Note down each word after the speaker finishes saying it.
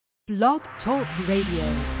Blog Talk Radio.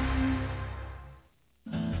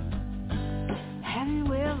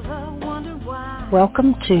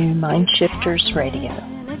 Welcome to MindShifters Radio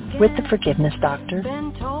with the Forgiveness Doctor,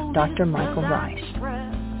 Dr. Michael Ryce.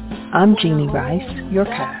 I'm Jeannie Ryce, your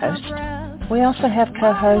co-host. We also have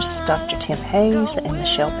co-hosts Dr. Tim Hayes and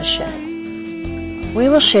Michelle Bechet. We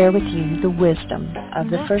will share with you the wisdom of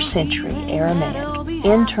the first century Aramaic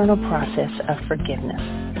internal process of forgiveness.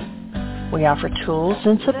 We offer tools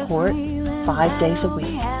and support 5 days a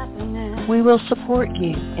week. We will support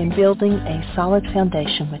you in building a solid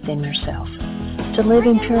foundation within yourself to live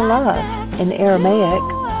in pure love, in Aramaic,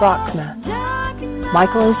 Rachna.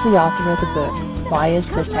 Michael is the author of the book, Why Is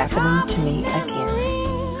This Happening to Me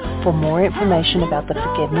Again? For more information about the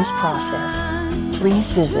forgiveness process, please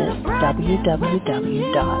visit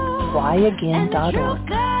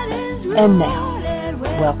www.whyagain.org. And now,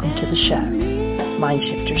 welcome to the show,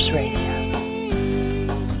 MindShifters Radio.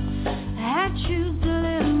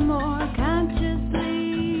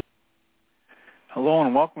 Hello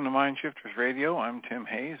and welcome to MindShifters Radio. I'm Tim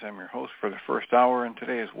Hayes. I'm your host for the first hour, and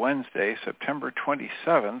today is Wednesday, September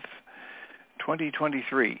 27th,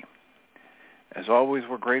 2023. As always,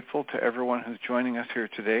 we're grateful to everyone who's joining us here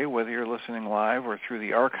today, whether you're listening live or through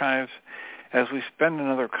the archives, as we spend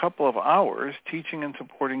another couple of hours teaching and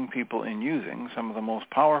supporting people in using some of the most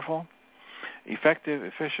powerful, effective,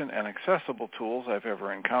 efficient, and accessible tools I've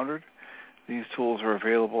ever encountered. These tools are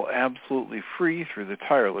available absolutely free through the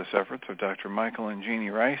tireless efforts of Dr. Michael and Jeanie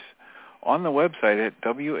Ryce on the website at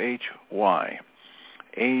whyagain.org.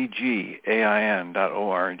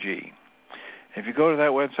 If you go to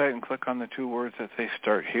that website and click on the two words that say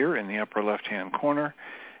Start Here in the upper left-hand corner,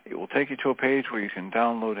 it will take you to a page where you can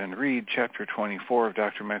download and read Chapter 24 of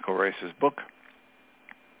Dr. Michael Ryce's book.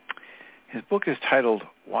 His book is titled,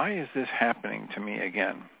 Why Is This Happening to Me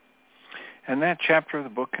Again? And that chapter of the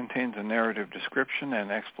book contains a narrative description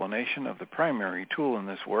and explanation of the primary tool in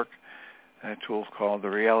this work. That tool is called the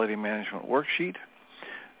Reality Management Worksheet,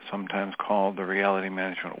 sometimes called the Reality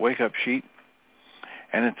Management Wake-Up Sheet.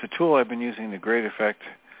 And it's a tool I've been using to great effect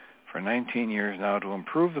for 19 years now to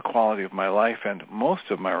improve the quality of my life and most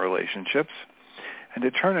of my relationships, and to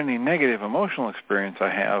turn any negative emotional experience I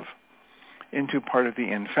have into part of the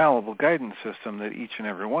infallible guidance system that each and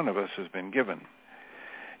every one of us has been given.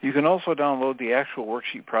 You can also download the actual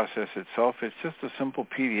worksheet process itself. It's just a simple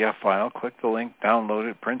PDF file. Click the link, download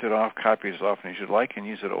it, print it off, copy it as often as you'd like, and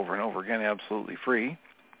use it over and over again absolutely free. You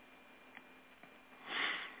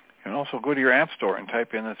can also go to your app store and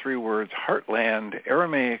type in the three words Heartland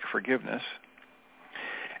Aramaic Forgiveness.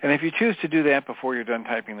 And if you choose to do that before you're done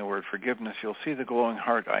typing the word forgiveness, you'll see the glowing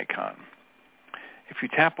heart icon. If you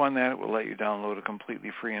tap on that, it will let you download a completely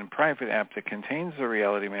free and private app that contains the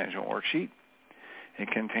Reality Management Worksheet. It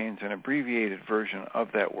contains an abbreviated version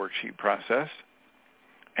of that worksheet process,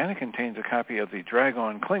 and it contains a copy of the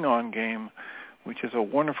Drag-On-Kling-On game, which is a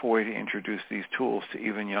wonderful way to introduce these tools to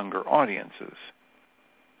even younger audiences.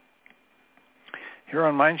 Here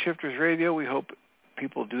on MindShifters Radio, we hope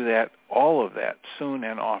people do that, all of that, soon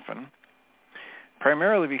and often,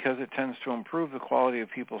 primarily because it tends to improve the quality of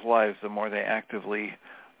people's lives the more they actively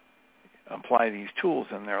apply these tools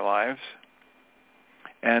in their lives.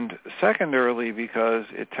 And secondarily, because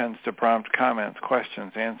it tends to prompt comments,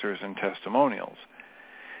 questions, answers, and testimonials.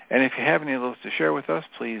 And if you have any of those to share with us,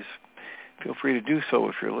 please feel free to do so.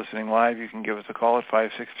 If you're listening live, you can give us a call at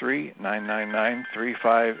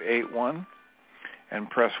 563-999-3581 and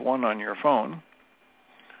press 1 on your phone.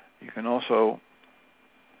 You can also,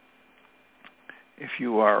 if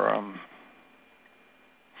you are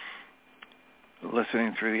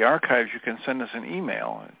listening through the archives, you can send us an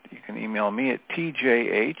email. You can email me at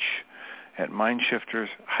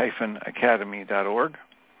tjh@mindshifters-academy.org,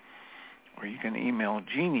 or you can email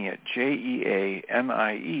Jeanie at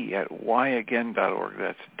jeanie@whyagain.org.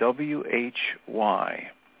 That's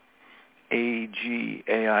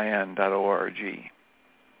whyagain.org.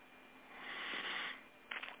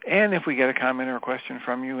 And if we get a comment or a question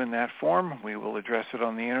from you in that form, we will address it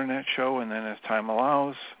on the Internet show, and then as time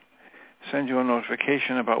allows, send you a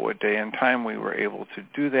notification about what day and time we were able to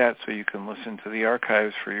do that so you can listen to the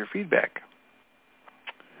archives for your feedback.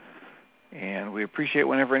 And we appreciate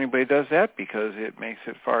whenever anybody does that because it makes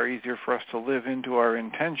it far easier for us to live into our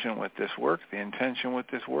intention with this work. The intention with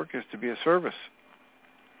this work is to be a service.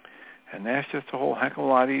 And that's just a whole heck of a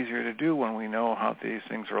lot easier to do when we know how these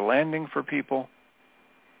things are landing for people,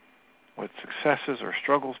 what successes or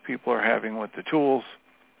struggles people are having with the tools,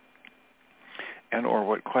 and or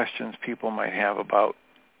what questions people might have about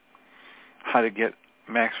how to get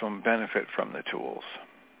maximum benefit from the tools.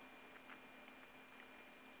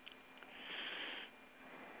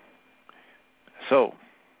 So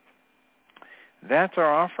that's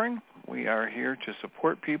our offering. We are here to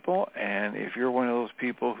support people, and if you're one of those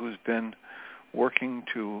people who's been working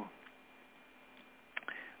to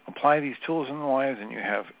apply these tools in their lives and you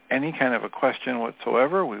have any kind of a question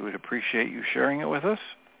whatsoever, we would appreciate you sharing it with us,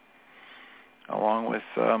 along with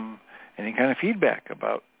any kind of feedback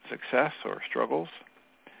about success or struggles,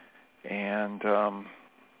 and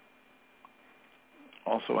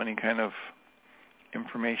also any kind of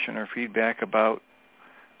information or feedback about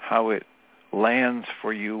how it lands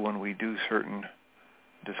for you when we do certain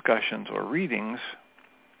discussions or readings.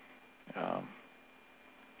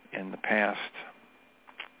 In the past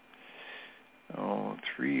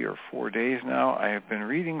 3 or 4 days now, I have been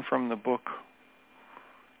reading from the book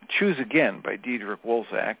Choose Again by Diederik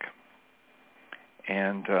Wolzak,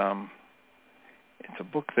 and it's a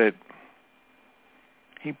book that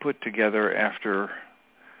he put together after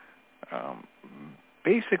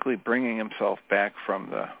basically bringing himself back from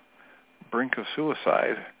the brink of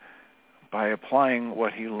suicide by applying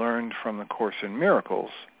what he learned from the Course in Miracles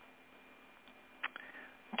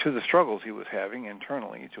to the struggles he was having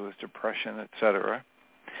internally, to his depression, etc.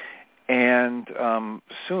 And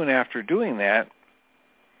soon after doing that,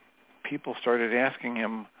 people started asking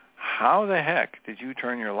him, how the heck did you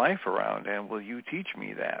turn your life around, and will you teach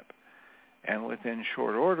me that? And within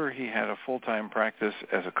short order, he had a full-time practice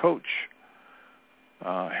as a coach,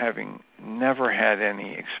 having never had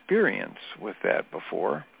any experience with that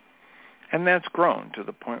before. And that's grown to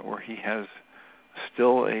the point where he has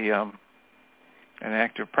still an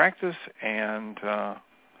active practice and a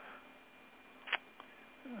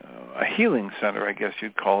healing center, I guess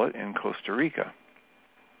you'd call it, in Costa Rica.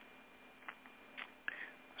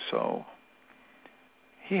 So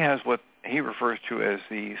he has what he refers to as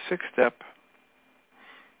the 6-step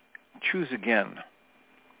Choose Again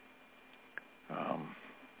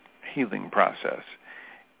healing process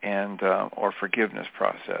and or forgiveness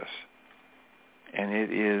process. And it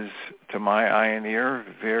is, to my eye and ear,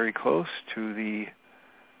 very close to the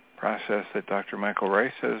process that Dr. Michael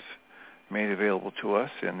Ryce has made available to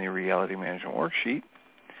us in the Reality Management Worksheet.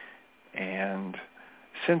 And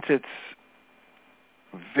since it's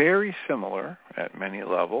very similar at many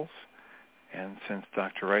levels, and since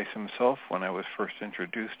Dr. Ryce himself, when I was first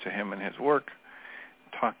introduced to him and his work,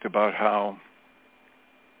 talked about how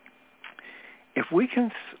if we can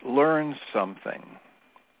learn something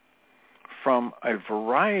from a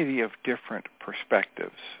variety of different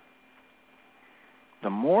perspectives, the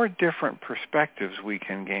more different perspectives we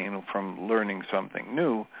can gain from learning something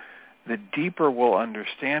new, the deeper we'll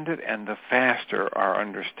understand it and the faster our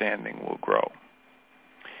understanding will grow.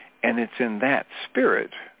 And it's in that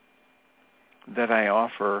spirit that I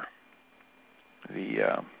offer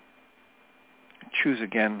the Choose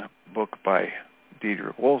Again book by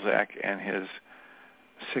Diederik Wolzak and his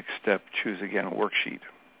 6-step Choose Again worksheet.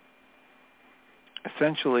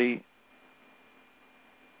 Essentially,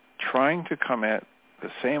 trying to come at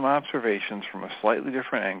the same observations from a slightly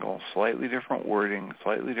different angle, slightly different wording,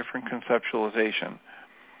 slightly different conceptualization,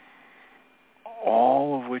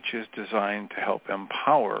 all of which is designed to help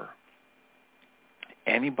empower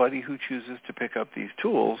anybody who chooses to pick up these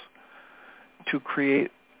tools to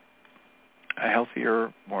create a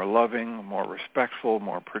healthier, more loving, more respectful,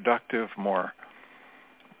 more productive, more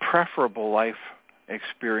preferable life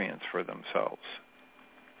experience for themselves.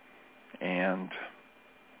 And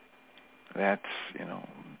that's,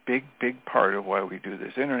 big part of why we do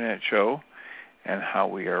this internet show and how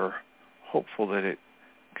we are hopeful that it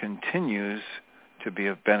continues to be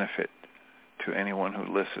of benefit to anyone who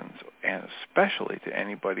listens, and especially to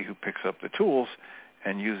anybody who picks up the tools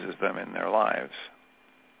and uses them in their lives.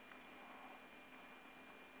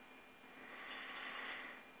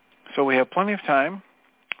 So we have plenty of time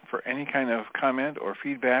for any kind of comment or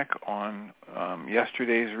feedback on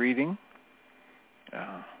yesterday's reading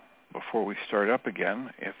before we start up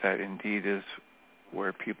again, if that indeed is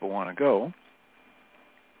where people want to go.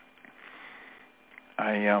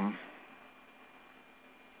 I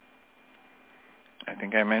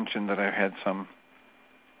think I mentioned that I've had some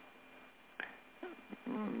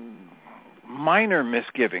minor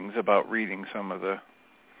misgivings about reading some of the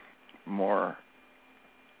more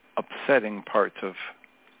upsetting parts of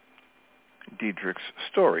Diederik's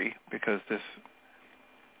story, because this,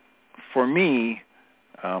 for me,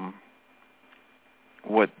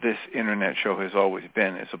 what this internet show has always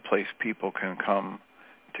been is a place people can come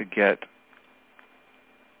to get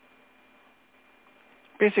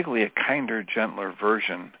basically a kinder, gentler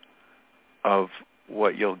version of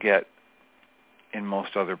what you'll get in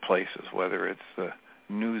most other places, whether it's the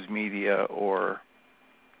news media or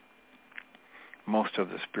most of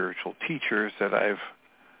the spiritual teachers that I've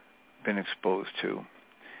been exposed to.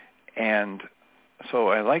 And so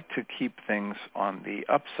I like to keep things on the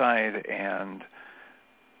upside and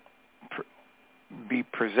be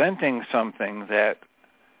presenting something that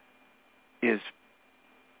is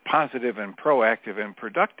positive and proactive and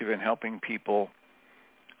productive in helping people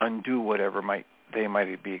undo whatever they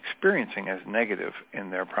might be experiencing as negative in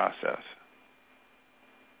their process.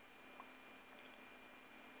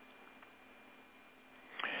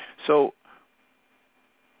 So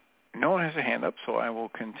no one has a hand up, so I will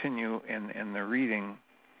continue in the reading.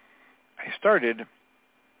 I started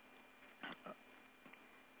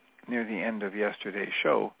near the end of yesterday's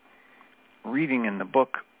show reading in the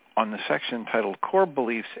book on the section titled Core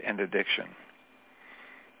Beliefs and Addiction.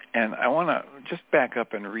 And I want to just back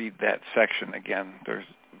up and read that section again. There's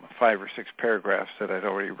 5 or 6 paragraphs that I'd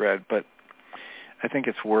already read, but I think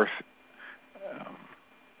it's worth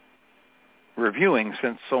reviewing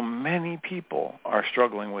since so many people are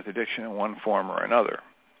struggling with addiction in one form or another.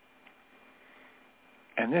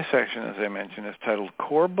 And this section, as I mentioned, is titled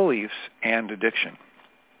Core Beliefs and Addiction.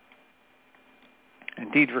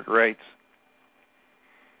 And Diedrich writes,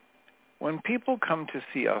 when people come to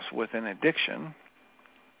see us with an addiction,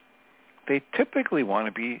 they typically want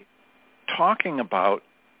to be talking about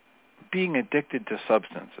being addicted to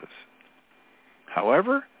substances.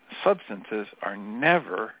 However, substances are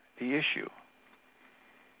never the issue.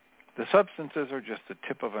 The substances are just the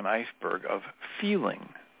tip of an iceberg of feeling.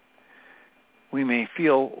 We may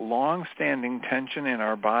feel long-standing tension in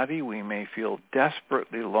our body. We may feel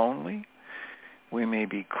desperately lonely. We may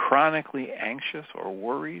be chronically anxious or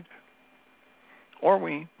worried. Or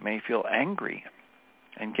we may feel angry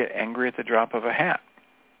and get angry at the drop of a hat.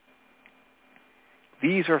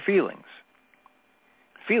 These are feelings.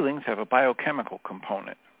 Feelings have a biochemical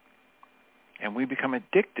component, and we become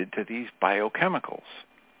addicted to these biochemicals.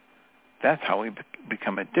 That's how we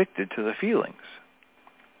become addicted to the feelings.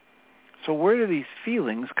 So where do these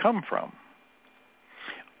feelings come from?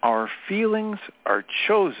 Our feelings are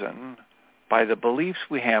chosen by the beliefs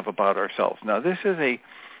we have about ourselves. Now, this is a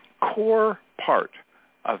core part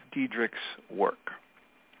of Diedrich's work.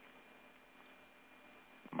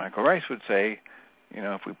 Michael Ryce would say,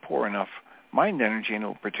 if we pour enough mind energy into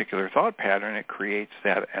a particular thought pattern, it creates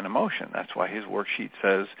that an emotion. That's why his worksheet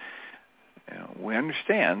says, we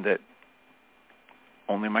understand that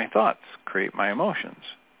only my thoughts create my emotions.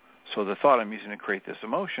 So the thought I'm using to create this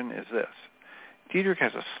emotion is this. Diedrich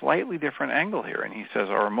has a slightly different angle here, and he says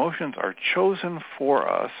our emotions are chosen for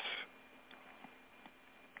us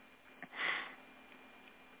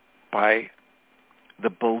by the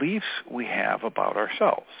beliefs we have about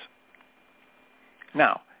ourselves.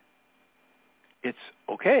 Now, it's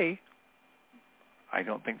okay. I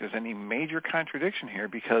don't think there's any major contradiction here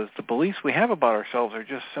because the beliefs we have about ourselves are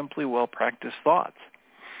just simply well-practiced thoughts.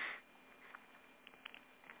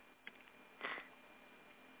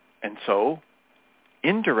 And so,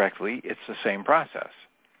 indirectly, it's the same process.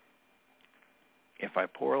 If I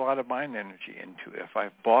pour a lot of mind energy into it, if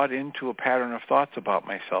I've bought into a pattern of thoughts about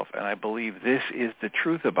myself and I believe this is the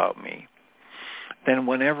truth about me, then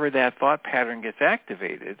whenever that thought pattern gets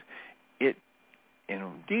activated, it, in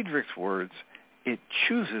Diedrich's words, it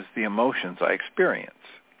chooses the emotions I experience.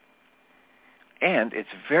 And it's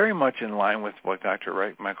very much in line with what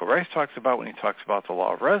Dr. Michael Ryce talks about when he talks about the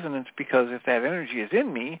law of resonance, because if that energy is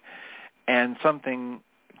in me and something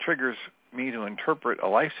triggers me to interpret a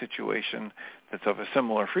life situation that's of a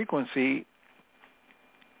similar frequency,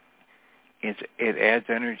 it adds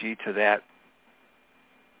energy to that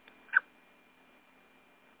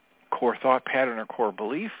core thought pattern or core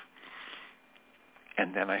belief,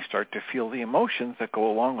 and then I start to feel the emotions that go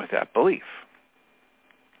along with that belief.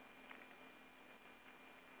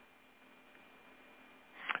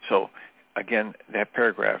 So, again, that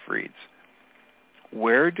paragraph reads,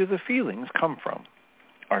 where do the feelings come from?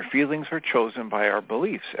 Our feelings are chosen by our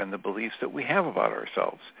beliefs and the beliefs that we have about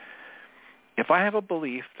ourselves. If I have a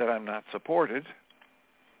belief that I'm not supported,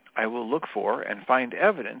 I will look for and find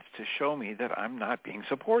evidence to show me that I'm not being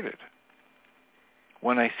supported.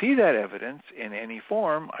 When I see that evidence in any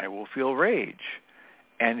form, I will feel rage.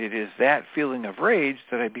 And it is that feeling of rage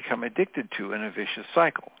that I become addicted to in a vicious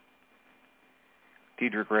cycle.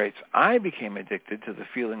 Diedrich writes, I became addicted to the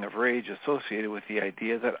feeling of rage associated with the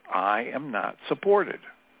idea that I am not supported.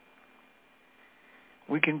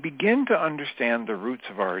 We can begin to understand the roots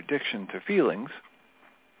of our addiction to feelings,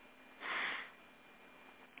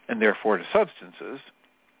 and therefore to substances,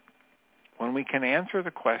 when we can answer the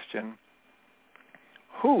question,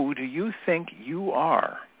 who do you think you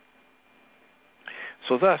are?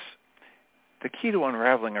 So thus, the key to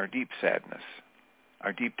unraveling our deep sadness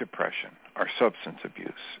our deep depression, our substance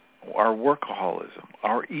abuse, our workaholism,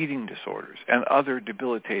 our eating disorders, and other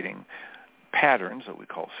debilitating patterns that we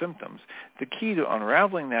call symptoms, the key to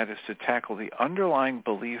unraveling that is to tackle the underlying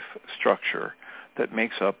belief structure that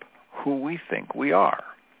makes up who we think we are.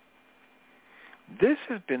 This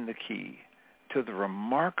has been the key to the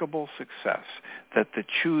remarkable success that the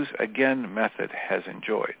Choose Again method has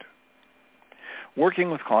enjoyed.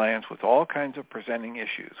 Working with clients with all kinds of presenting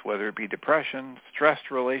issues, whether it be depression,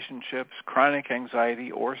 stressed relationships, chronic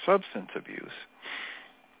anxiety, or substance abuse,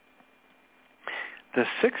 the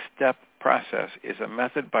 6-step process is a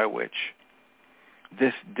method by which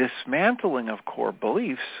this dismantling of core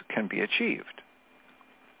beliefs can be achieved.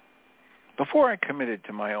 Before I committed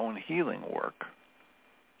to my own healing work,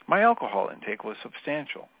 my alcohol intake was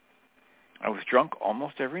substantial. I was drunk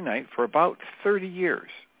almost every night for about 30 years.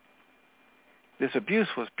 This abuse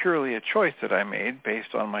was purely a choice that I made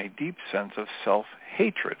based on my deep sense of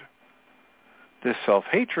self-hatred. This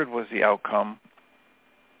self-hatred was the outcome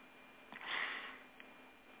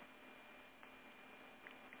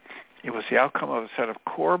of a set of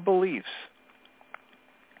core beliefs.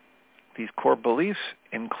 These core beliefs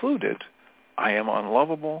included, I am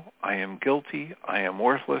unlovable, I am guilty, I am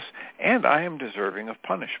worthless, and I am deserving of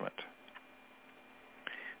punishment.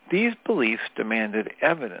 These beliefs demanded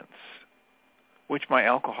evidence, which my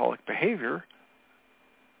alcoholic behavior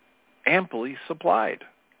amply supplied.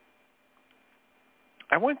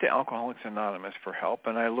 I went to Alcoholics Anonymous for help,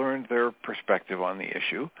 and I learned their perspective on the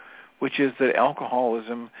issue, which is that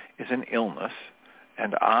alcoholism is an illness,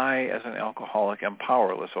 and I, as an alcoholic, am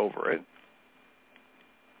powerless over it.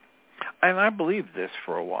 And I believed this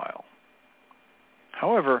for a while.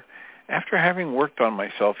 However, after having worked on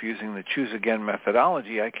myself using the Choose Again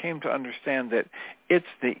methodology, I came to understand that it's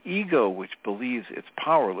the ego which believes it's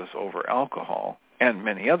powerless over alcohol and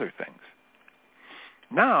many other things.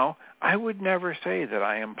 Now, I would never say that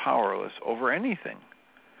I am powerless over anything.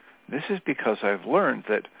 This is because I've learned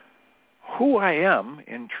that who I am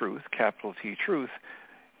in truth, capital T truth,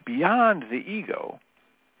 beyond the ego,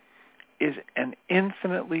 is an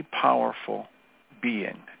infinitely powerful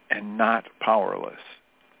being and not powerless.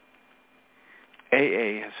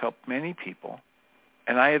 AA has helped many people,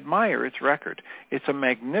 and I admire its record. It's a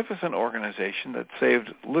magnificent organization that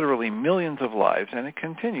saved literally millions of lives, and it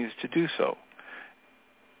continues to do so.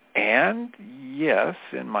 And yes,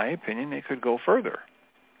 in my opinion, it could go further.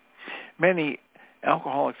 Many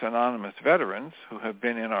Alcoholics Anonymous veterans who have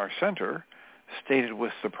been in our center stated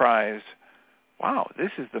with surprise, wow,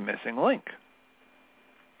 this is the missing link.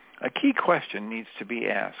 A key question needs to be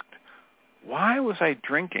asked. Why was I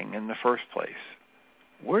drinking in the first place?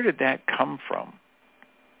 Where did that come from?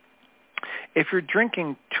 If you're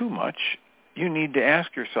drinking too much, you need to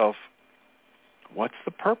ask yourself, what's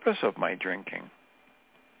the purpose of my drinking?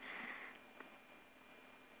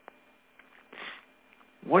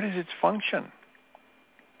 What is its function?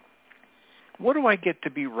 What do I get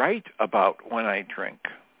to be right about when I drink?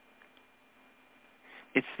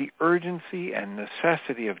 It's the urgency and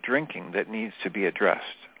necessity of drinking that needs to be addressed.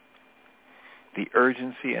 The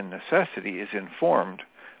urgency and necessity is informed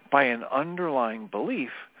by an underlying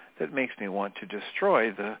belief that makes me want to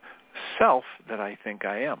destroy the self that I think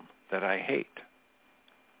I am, that I hate.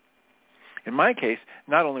 In my case,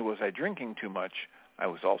 not only was I drinking too much, I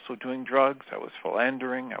was also doing drugs, I was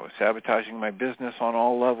philandering, I was sabotaging my business on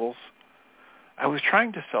all levels. I was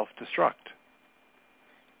trying to self-destruct.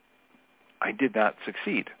 I did not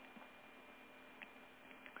succeed.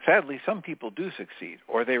 Sadly, some people do succeed,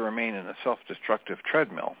 or they remain in a self-destructive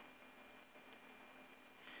treadmill.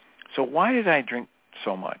 So why did I drink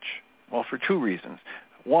so much? Well, for two reasons.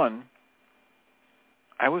 One,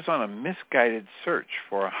 I was on a misguided search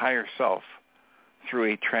for a higher self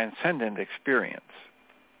through a transcendent experience.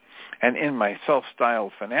 And in my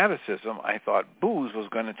self-styled fanaticism, I thought booze was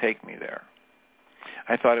going to take me there.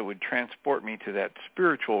 I thought it would transport me to that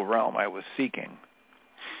spiritual realm I was seeking.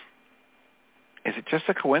 Is it just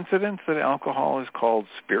a coincidence that alcohol is called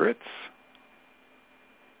spirits?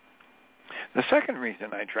 The second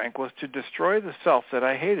reason I drank was to destroy the self that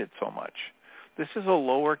I hated so much. This is a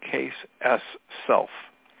lowercase s self.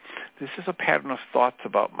 This is a pattern of thoughts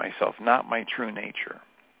about myself, not my true nature.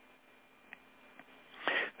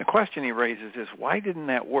 The question he raises is, why didn't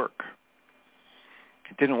that work?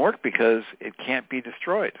 It didn't work because it can't be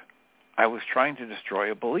destroyed. I was trying to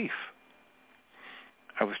destroy a belief.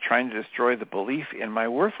 I was trying to destroy the belief in my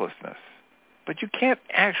worthlessness. But you can't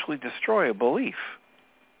actually destroy a belief.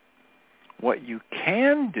 What you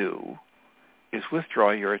can do is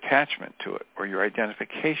withdraw your attachment to it or your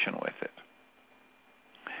identification with it.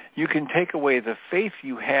 You can take away the faith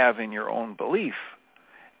you have in your own belief,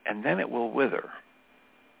 and then it will wither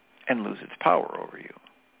and lose its power over you.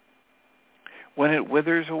 When it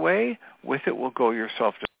withers away, with it will go your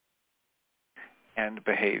self-defense and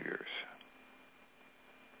behaviors.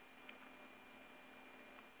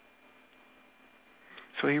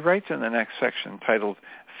 So he writes in the next section titled,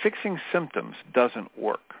 Fixing Symptoms Doesn't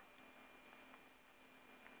Work.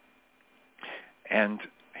 And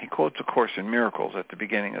he quotes A Course in Miracles at the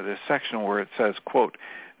beginning of this section where it says, quote,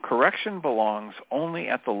 correction belongs only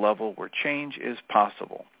at the level where change is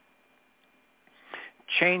possible.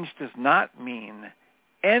 Change does not mean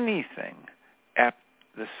anything at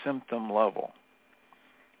the symptom level.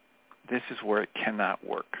 This is where it cannot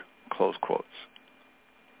work, close quotes.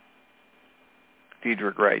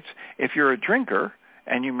 Diedrich writes, if you're a drinker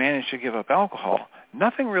and you manage to give up alcohol,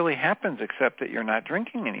 nothing really happens except that you're not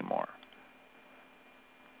drinking anymore.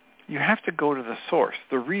 You have to go to the source,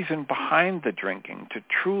 the reason behind the drinking, to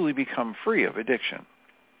truly become free of addiction.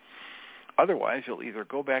 Otherwise, you'll either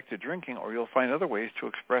go back to drinking or you'll find other ways to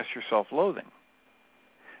express your self-loathing.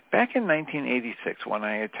 Back in 1986, when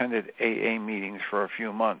I attended AA meetings for a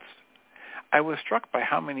few months, I was struck by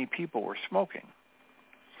how many people were smoking.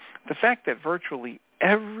 The fact that virtually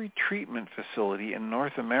every treatment facility in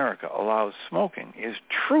North America allows smoking is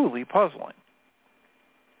truly puzzling.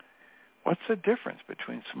 What's the difference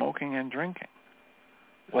between smoking and drinking?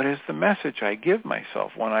 What is the message I give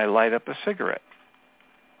myself when I light up a cigarette?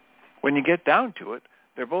 When you get down to it,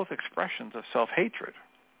 they're both expressions of self-hatred.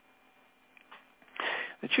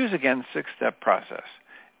 The Choose Again 6-step process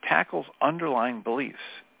tackles underlying beliefs,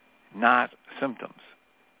 not symptoms.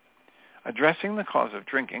 Addressing the cause of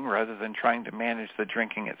drinking rather than trying to manage the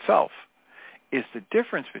drinking itself is the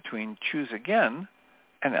difference between Choose Again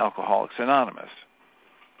and Alcoholics Anonymous.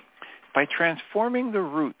 By transforming the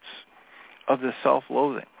roots of the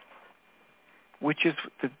self-loathing, which is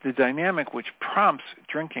the dynamic which prompts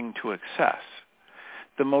drinking to excess,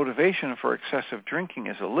 the motivation for excessive drinking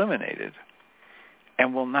is eliminated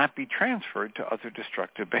and will not be transferred to other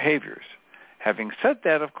destructive behaviors. Having said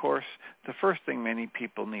that, of course, the first thing many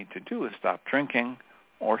people need to do is stop drinking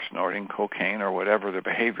or snorting cocaine or whatever the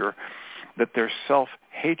behavior that their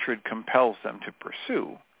self-hatred compels them to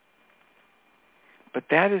pursue. But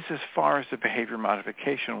that is as far as the behavior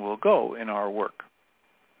modification will go in our work.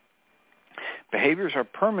 Behaviors are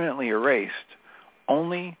permanently erased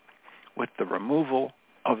only with the removal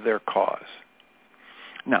of their cause.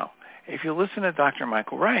 Now, if you listen to Dr.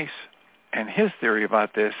 Michael Ryce and his theory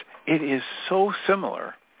about this, it is so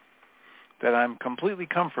similar that I'm completely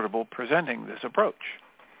comfortable presenting this approach,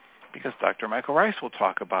 because Dr. Michael Ryce will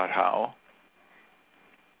talk about how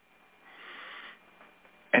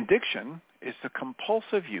addiction is the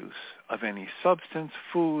compulsive use of any substance,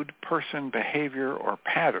 food, person, behavior, or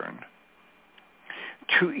pattern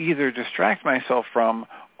to either distract myself from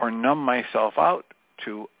or numb myself out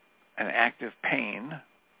to an active pain,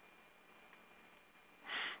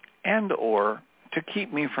 and or to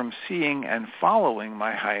keep me from seeing and following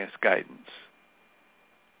my highest guidance.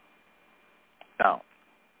 Now,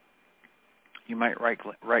 you might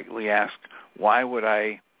rightly ask, why would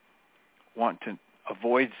I want to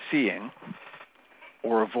avoid seeing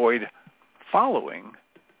or avoid following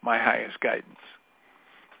my highest guidance?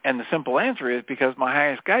 And the simple answer is because my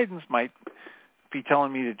highest guidance might be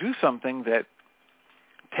telling me to do something that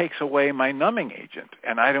takes away my numbing agent,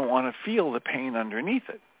 and I don't want to feel the pain underneath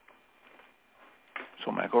it.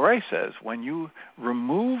 So Michael Ryce says, when you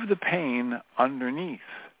remove the pain underneath,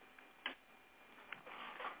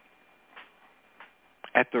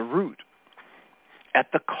 at the root, at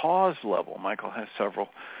the cause level, Michael has several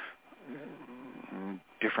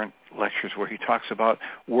different lectures where he talks about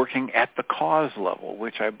working at the cause level,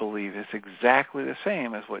 which I believe is exactly the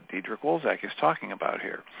same as what Diedrich Wolzak is talking about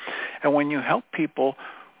here. And when you help people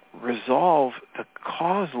resolve the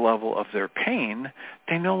cause level of their pain,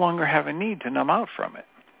 they no longer have a need to numb out from it.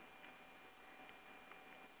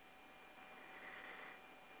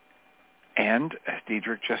 And as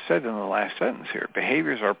Diedrich just said in the last sentence here,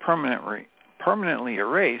 behaviors are permanently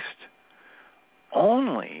erased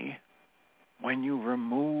only when you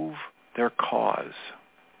remove their cause.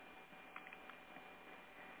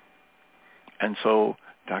 And so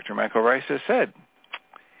Dr. Michael Ryce has said,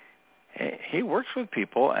 he works with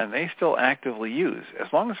people and they still actively use. As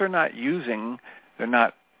long as they're not using, they're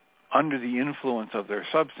not under the influence of their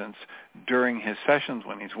substance during his sessions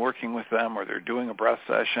when he's working with them, or they're doing a breath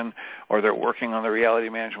session, or they're working on the reality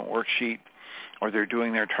management worksheet, or they're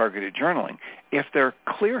doing their targeted journaling. If they're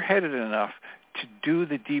clear-headed enough to do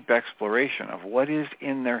the deep exploration of what is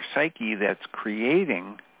in their psyche that's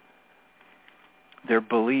creating their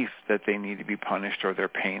belief that they need to be punished or their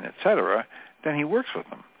pain, etc., then he works with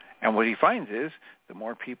them. And what he finds is the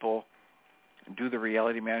more people do the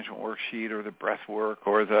reality management worksheet or the breath work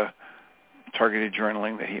or the targeted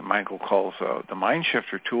journaling that Michael calls the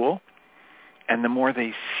MindShifter tool, and the more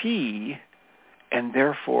they see and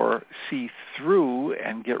therefore see through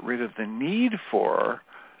and get rid of the need for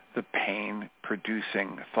the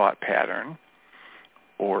pain-producing thought pattern,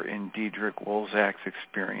 or in Diederik Wolzak's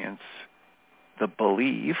experience, the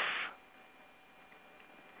belief,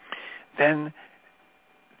 then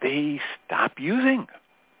they stop using.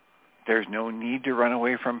 There's no need to run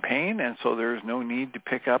away from pain, and so there's no need to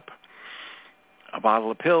pick up a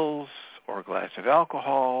bottle of pills or a glass of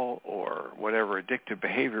alcohol or whatever addictive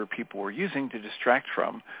behavior people were using to distract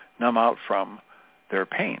from, numb out from their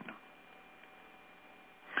pain.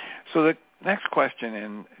 So the next question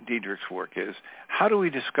in Diederik's work is, how do we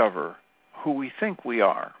discover who we think we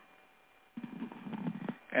are?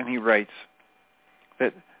 And he writes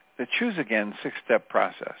that the Choose Again 6-step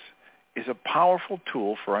process is a powerful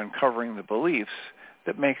tool for uncovering the beliefs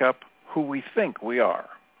that make up who we think we are.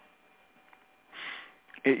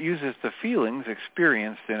 It uses the feelings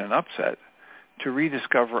experienced in an upset to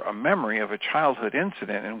rediscover a memory of a childhood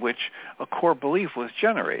incident in which a core belief was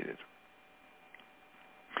generated.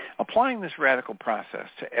 Applying this radical process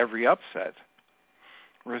to every upset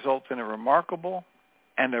results in a remarkable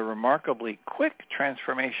and a remarkably quick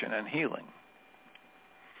transformation and healing.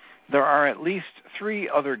 There are at least 3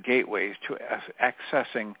 other gateways to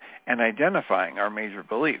accessing and identifying our major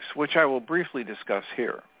beliefs, which I will briefly discuss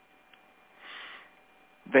here.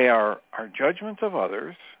 They are our judgments of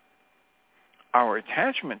others, our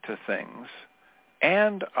attachment to things,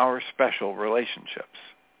 and our special relationships.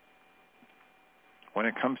 When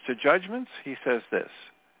it comes to judgments, he says this: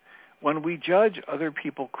 when we judge other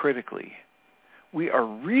people critically, we are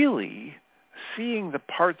really seeing the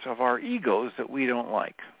parts of our egos that we don't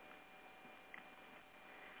like.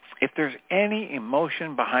 If there's any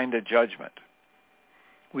emotion behind a judgment,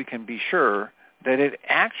 we can be sure that it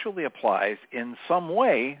actually applies in some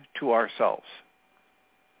way to ourselves.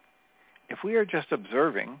 If we are just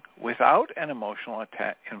observing without an emotional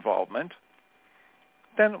involvement,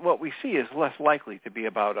 then what we see is less likely to be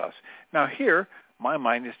about us. Now here, my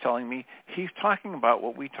mind is telling me he's talking about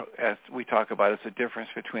what we talk about as the difference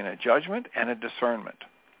between a judgment and a discernment.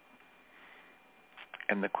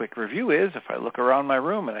 And the quick review is, if I look around my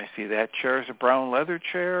room and I see that chair is a brown leather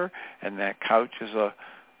chair, and that couch is a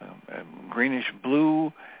greenish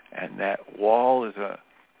blue, and that wall is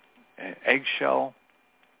an eggshell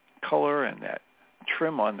color, and that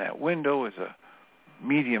trim on that window is a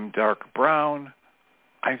medium dark brown,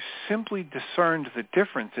 I've simply discerned the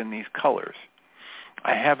difference in these colors.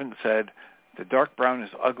 I haven't said the dark brown is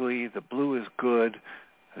ugly, the blue is good,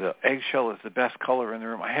 the eggshell is the best color in the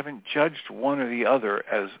room. I haven't judged one or the other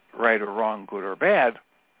as right or wrong, good or bad.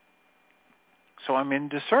 So I'm in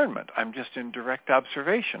discernment. I'm just in direct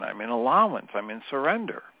observation. I'm in allowance. I'm in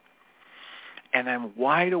surrender. And I'm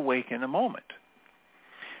wide awake in the moment.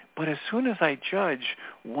 But as soon as I judge,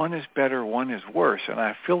 one is better, one is worse, and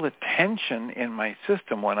I feel the tension in my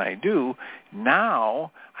system when I do,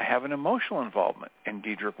 now I have an emotional involvement in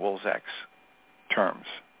Diederik Wolzak's terms.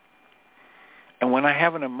 And when I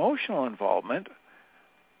have an emotional involvement,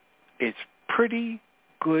 it's pretty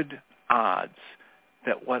good odds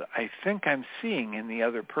that what I think I'm seeing in the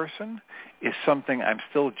other person is something I'm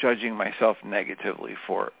still judging myself negatively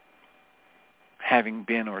for having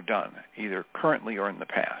been or done, either currently or in the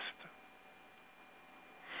past.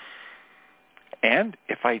 And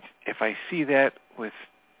if I see that with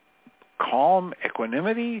calm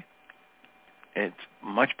equanimity, it's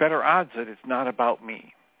much better odds that it's not about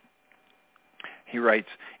me. He writes,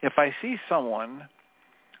 if I see someone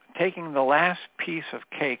taking the last piece of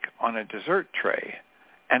cake on a dessert tray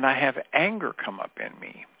and I have anger come up in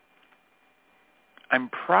me, I'm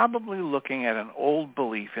probably looking at an old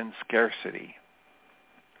belief in scarcity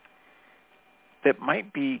that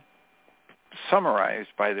might be summarized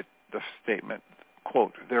by the statement,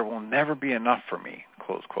 quote, there will never be enough for me,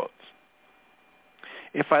 close quotes.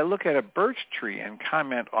 If I look at a birch tree and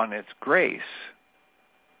comment on its grace,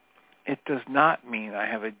 it does not mean I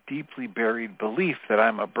have a deeply buried belief that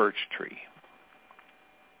I'm a birch tree.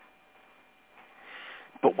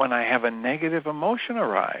 But when I have a negative emotion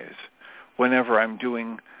arise, whenever I'm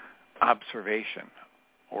doing observation,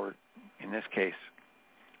 or in this case,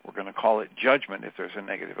 we're going to call it judgment if there's a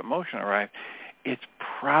negative emotion arise, it's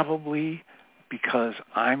probably because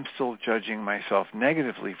I'm still judging myself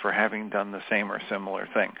negatively for having done the same or similar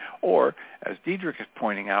thing. Or, as Diederik is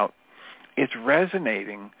pointing out, it's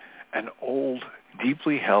resonating an old,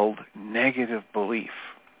 deeply held negative belief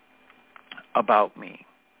about me.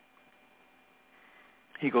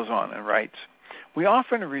 He goes on and writes, we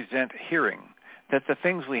often resent hearing that the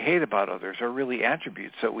things we hate about others are really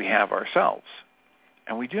attributes that we have ourselves,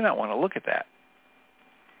 and we do not want to look at that.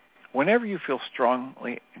 Whenever you feel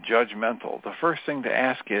strongly judgmental, the first thing to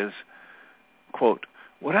ask is, quote,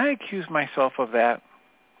 would I accuse myself of that?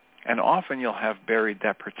 And often you'll have buried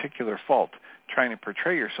that particular fault, trying to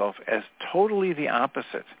portray yourself as totally the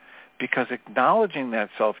opposite, because acknowledging that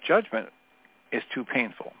self-judgment is too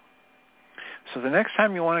painful. So the next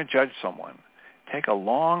time you want to judge someone, take a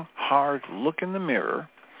long, hard look in the mirror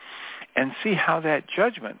and see how that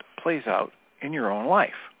judgment plays out in your own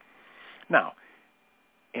life. Now,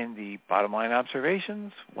 in the bottom line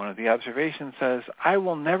observations, one of the observations says, I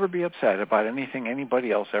will never be upset about anything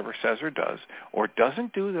anybody else ever says or does or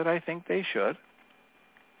doesn't do that I think they should,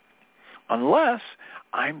 unless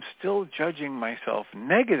I'm still judging myself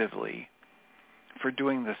negatively for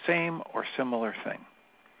doing the same or similar thing.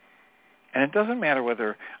 And it doesn't matter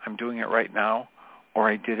whether I'm doing it right now or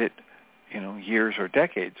I did it, years or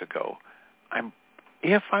decades ago.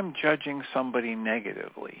 If I'm judging somebody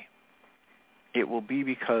negatively, it will be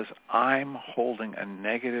because I'm holding a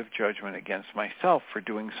negative judgment against myself for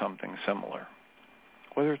doing something similar,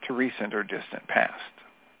 whether it's a recent or distant past.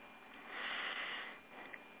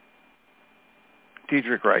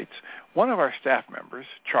 Diedrich writes, one of our staff members,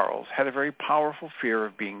 Charles, had a very powerful fear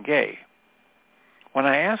of being gay. When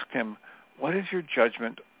I asked him, what is your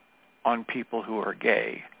judgment on people who are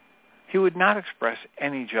gay? He would not express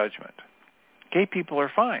any judgment. Gay people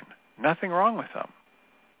are fine. Nothing wrong with them.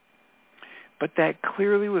 But that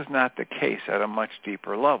clearly was not the case at a much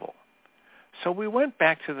deeper level. So we went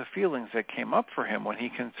back to the feelings that came up for him when he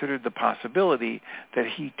considered the possibility that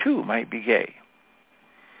he too might be gay.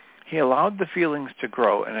 He allowed the feelings to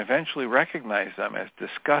grow and eventually recognized them as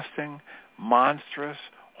disgusting, monstrous,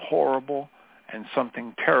 horrible, and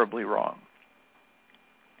something terribly wrong.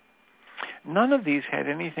 None of these had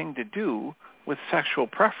anything to do with sexual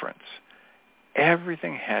preference.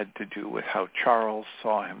 Everything had to do with how Charles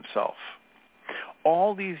saw himself.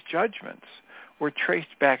 All these judgments were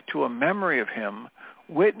traced back to a memory of him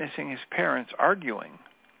witnessing his parents arguing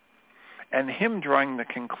and him drawing the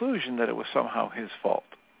conclusion that it was somehow his fault.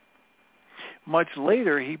 Much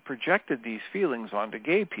later, he projected these feelings onto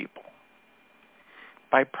gay people.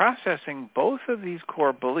 By processing both of these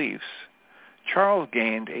core beliefs, Charles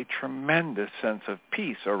gained a tremendous sense of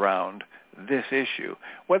peace around this issue.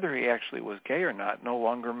 Whether he actually was gay or not no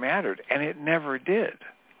longer mattered, and it never did.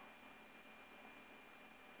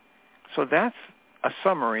 So that's a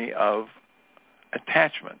summary of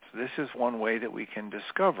attachments. This is one way that we can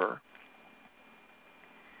discover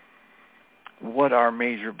what our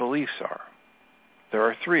major beliefs are. There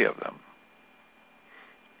are three of them: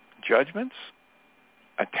 judgments,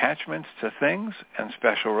 attachments to things, and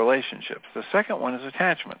special relationships. The second one is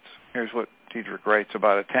attachments. Here's what Diedrich writes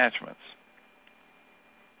about attachments.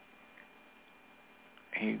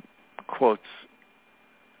 He quotes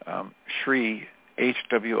Sri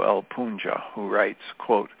H.W.L. Punja, who writes,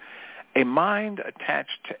 quote, a mind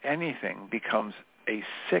attached to anything becomes a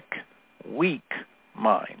sick, weak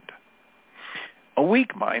mind. A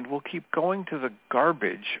weak mind will keep going to the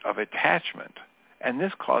garbage of attachment, and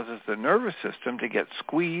this causes the nervous system to get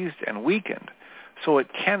squeezed and weakened, so it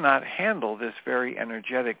cannot handle this very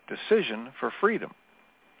energetic decision for freedom.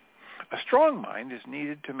 A strong mind is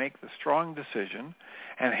needed to make the strong decision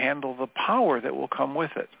and handle the power that will come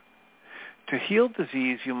with it. To heal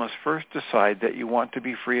disease, you must first decide that you want to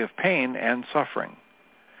be free of pain and suffering.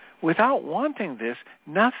 Without wanting this,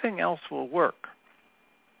 nothing else will work.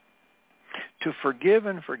 To forgive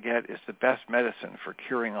and forget is the best medicine for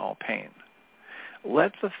curing all pain.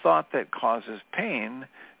 Let the thought that causes pain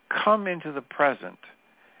come into the present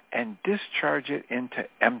and discharge it into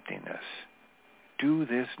emptiness. Do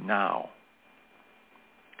this now.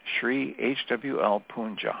 Sri H.W.L.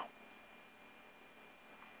 Punja.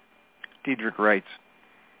 Diedrich writes,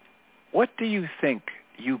 what do you think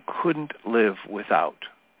you couldn't live without?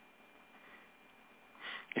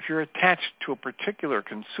 If you're attached to a particular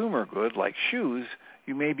consumer good like shoes,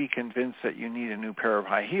 you may be convinced that you need a new pair of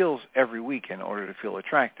high heels every week in order to feel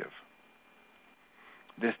attractive.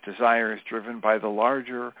 This desire is driven by the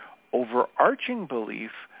larger, overarching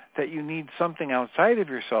belief that you need something outside of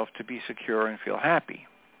yourself to be secure and feel happy.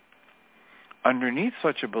 Underneath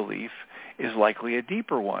such a belief is likely a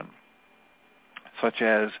deeper one, such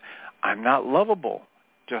as, I'm not lovable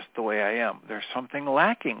just the way I am. There's something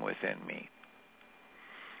lacking within me.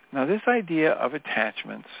 Now, this idea of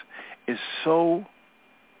attachments is so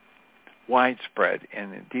widespread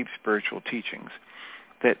in the deep spiritual teachings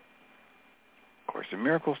that, of course, the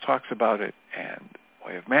Miracles talks about it and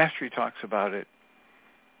Way of Mastery talks about it.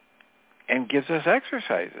 and gives us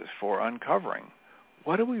exercises for uncovering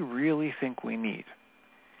what do we really think we need?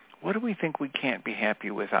 What do we think we can't be happy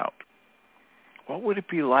without? What would it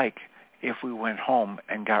be like if we went home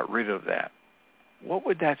and got rid of that? What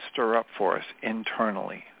would that stir up for us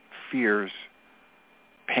internally? Fears,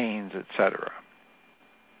 pains, etc.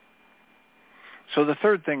 So the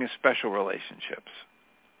third thing is special relationships.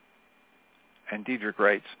 And Diedrich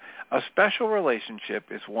writes, a special relationship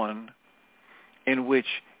is one in which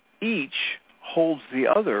each holds the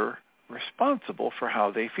other responsible for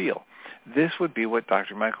how they feel. This would be what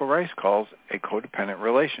Dr. Michael Ryce calls a codependent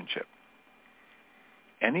relationship.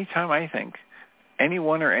 Anytime I think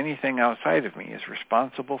anyone or anything outside of me is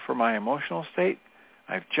responsible for my emotional state,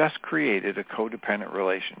 I've just created a codependent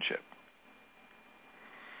relationship.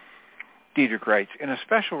 Diedrich writes, in a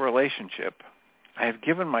special relationship, I have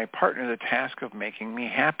given my partner the task of making me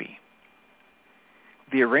happy.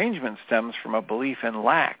 The arrangement stems from a belief in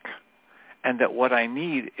lack and that what I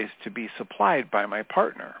need is to be supplied by my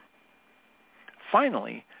partner.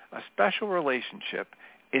 Finally, a special relationship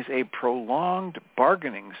is a prolonged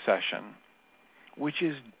bargaining session which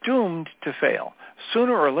is doomed to fail.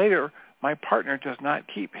 Sooner or later, my partner does not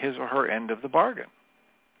keep his or her end of the bargain.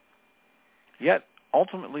 Yet,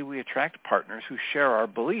 ultimately, we attract partners who share our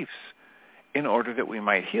beliefs in order that we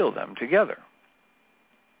might heal them together.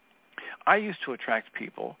 I used to attract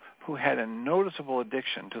people who had a noticeable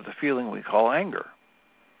addiction to the feeling we call anger.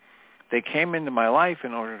 They came into my life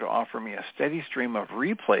in order to offer me a steady stream of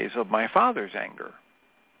replays of my father's anger.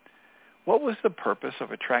 What was the purpose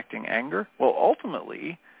of attracting anger? Well,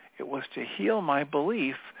 ultimately, it was to heal my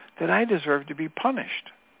belief that I deserve to be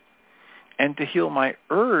punished, and to heal my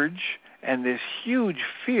urge and this huge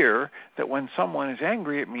fear that when someone is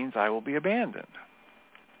angry, it means I will be abandoned.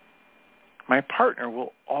 My partner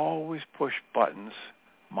will always push buttons,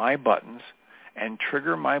 my buttons, and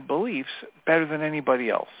trigger my beliefs better than anybody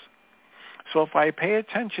else. So if I pay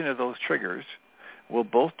attention to those triggers, we'll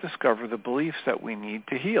both discover the beliefs that we need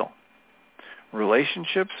to heal.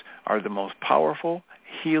 Relationships are the most powerful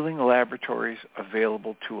healing laboratories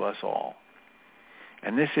available to us all.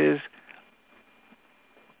 And this is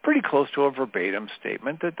pretty close to a verbatim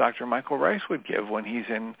statement that Dr. Michael Ryce would give when he's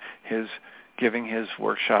giving his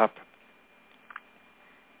workshop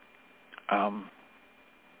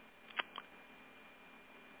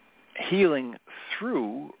Healing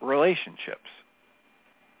Through Relationships.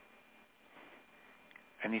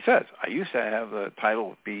 And he says, I used to have the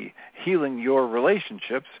title be Healing Your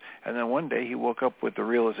Relationships, and then one day he woke up with the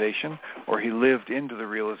realization, or he lived into the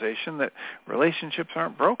realization, that relationships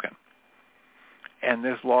aren't broken. And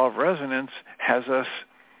this law of resonance has us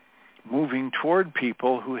moving toward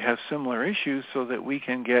people who have similar issues so that we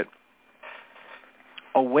can get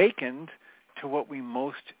awakened to what we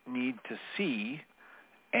most need to see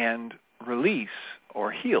and release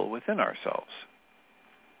or heal within ourselves.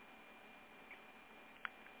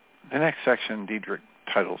 The next section Diedrich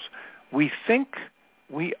titles, We Think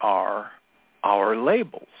We Are Our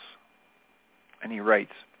Labels. And he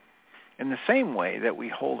writes, in the same way that we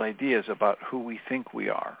hold ideas about who we think we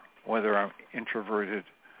are, whether I'm introverted,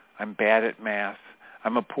 I'm bad at math,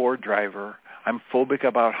 I'm a poor driver, I'm phobic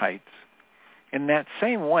about heights, in that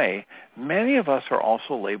same way, many of us are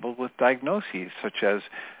also labeled with diagnoses such as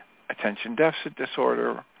attention deficit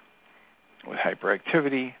disorder, with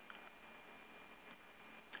hyperactivity,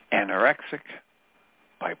 anorexic,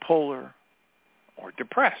 bipolar, or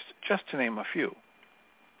depressed, just to name a few.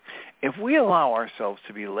 If we allow ourselves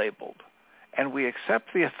to be labeled, and we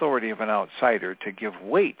accept the authority of an outsider to give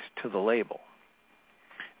weight to the label,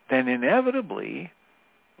 then inevitably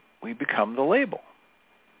we become the label.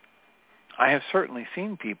 I have certainly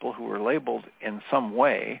seen people who were labeled in some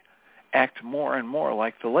way act more and more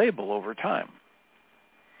like the label over time.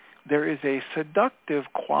 There is a seductive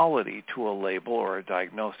quality to a label or a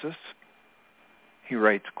diagnosis. He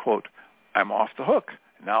writes, quote, I'm off the hook.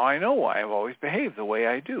 Now I know why I've always behaved the way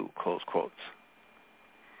I do, close quotes.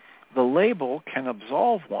 The label can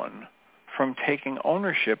absolve one from taking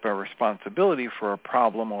ownership or responsibility for a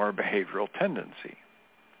problem or a behavioral tendency.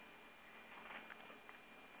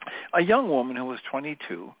 A young woman who was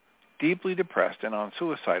 22, deeply depressed and on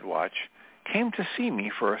suicide watch, came to see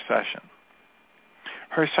me for a session.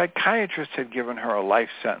 Her psychiatrist had given her a life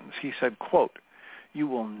sentence. He said, quote, you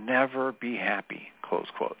will never be happy, close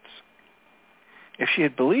quotes. If she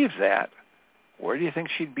had believed that, where do you think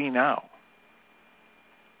she'd be now?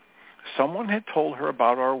 Someone had told her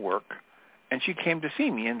about our work, and she came to see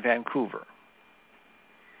me in Vancouver.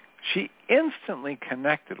 She instantly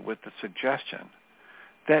connected with the suggestion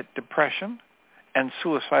that depression and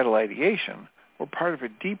suicidal ideation were part of a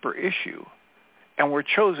deeper issue and were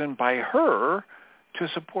chosen by her to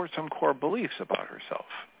support some core beliefs about herself.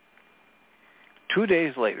 2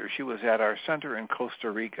 days later, she was at our center in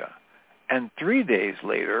Costa Rica, and 3 days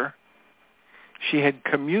later, she had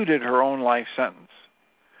commuted her own life sentence.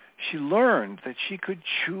 She learned that she could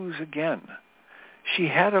choose again. She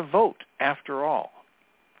had a vote, after all.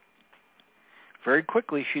 Very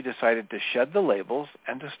quickly, she decided to shed the labels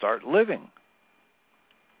and to start living.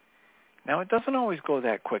 Now, it doesn't always go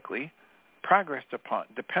that quickly. Progress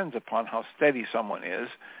depends upon how steady someone is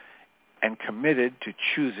and committed to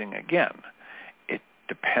choosing again. It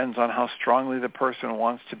depends on how strongly the person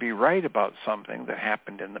wants to be right about something that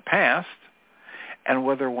happened in the past, and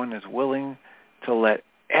whether one is willing to let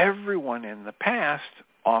everyone in the past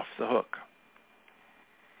off the hook.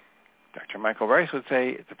 Dr. Michael Ryce would say,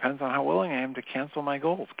 it depends on how willing I am to cancel my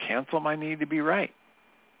goals, cancel my need to be right.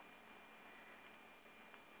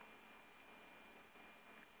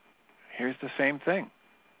 Here's the same thing.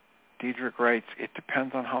 Diedrich writes, it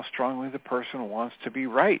depends on how strongly the person wants to be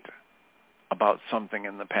right about something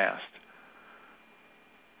in the past.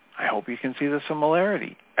 I hope you can see the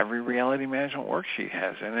similarity. Every reality management worksheet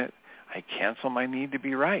has in it, I cancel my need to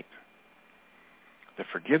be right. The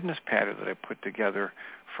forgiveness pattern that I put together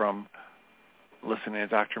from listening to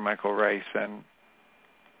Dr. Michael Ryce and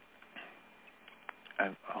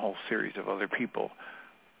a whole series of other people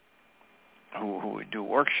who would do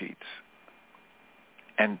worksheets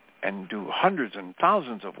and do hundreds and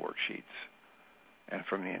thousands of worksheets. And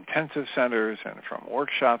from the intensive centers and from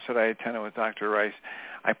workshops that I attended with Dr. Ryce,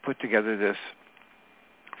 I put together this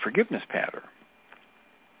forgiveness pattern.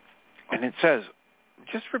 And it says,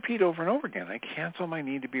 just repeat over and over again, I cancel my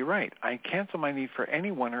need to be right. I cancel my need for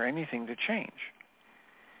anyone or anything to change.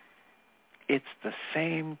 It's the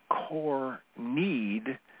same core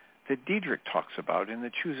need that Diedrich talks about in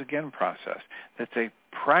the Choose Again process. That's a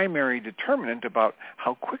primary determinant about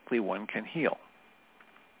how quickly one can heal.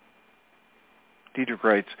 Diedrich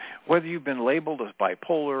writes, whether you've been labeled as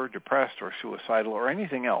bipolar, depressed, or suicidal, or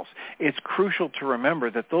anything else, it's crucial to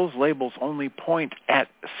remember that those labels only point at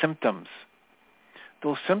symptoms.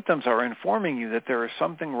 Those symptoms are informing you that there is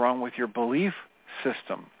something wrong with your belief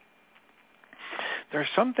system. There's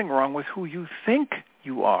something wrong with who you think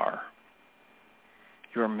you are.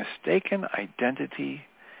 Your mistaken identity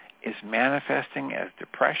is manifesting as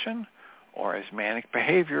depression or as manic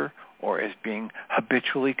behavior or as being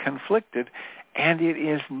habitually conflicted, and it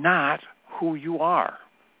is not who you are.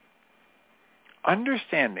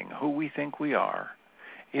 Understanding who we think we are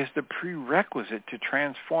is the prerequisite to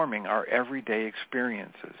transforming our everyday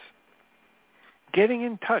experiences. Getting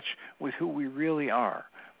in touch with who we really are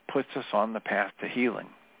puts us on the path to healing.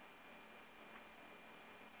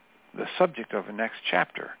 The subject of the next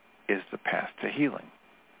chapter is the path to healing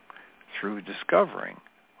through discovering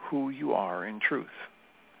who you are in truth.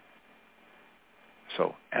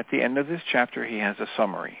 So at the end of this chapter, he has a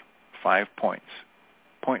summary, 5 points.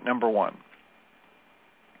 Point number 1.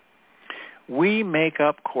 We make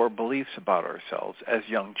up core beliefs about ourselves as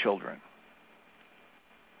young children.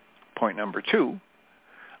 Point number 2,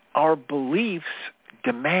 our beliefs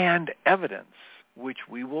demand evidence, which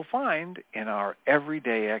we will find in our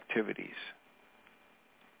everyday activities.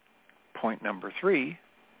 Point number 3,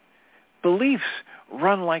 beliefs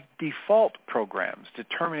run like default programs,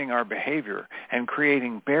 determining our behavior and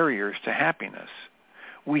creating barriers to happiness.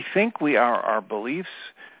 We think we are our beliefs,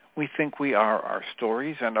 we think we are our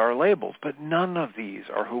stories and our labels, but none of these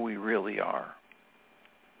are who we really are.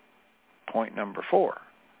 Point number 4,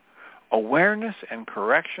 awareness and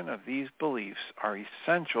correction of these beliefs are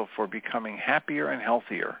essential for becoming happier and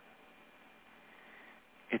healthier.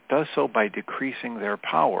 It does so by decreasing their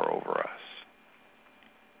power over us.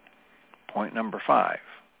 Point number 5,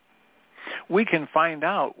 we can find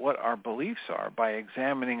out what our beliefs are by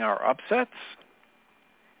examining our upsets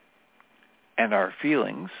and our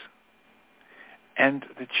feelings and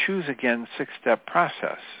the Choose Again 6-step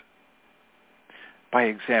process by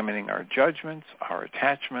examining our judgments, our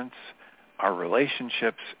attachments, our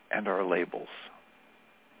relationships, and our labels.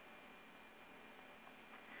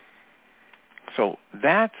 So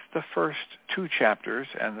that's the first 2 chapters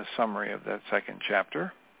and the summary of that second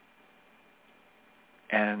chapter.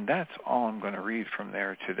 And that's all I'm going to read from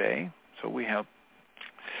there today. So we have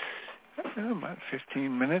about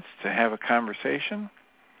 15 minutes to have a conversation.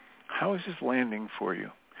 How is this landing for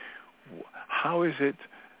you? How is it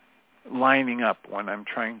lining up when I'm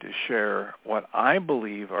trying to share what I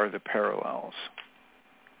believe are the parallels?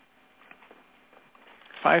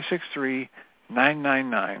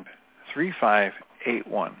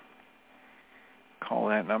 563-999-3581. Call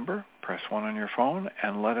that number, press 1 on your phone,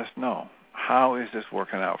 and let us know. How is this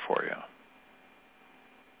working out for you?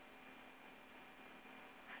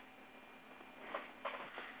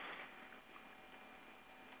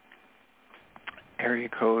 Area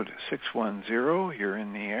code 610, you're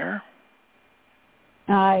in the air.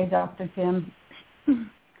 Hi, Dr. Tim.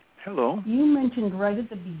 Hello. You mentioned right at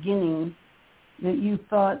the beginning that you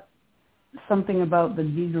thought something about the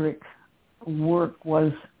Diederich work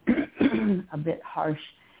was a bit harsh,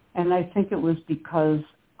 and I think it was because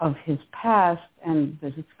of his past and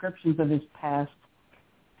the descriptions of his past.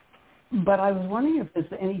 But I was wondering if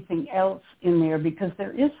there's anything else in there, because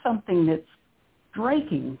there is something that's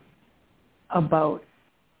striking about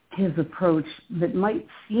his approach that might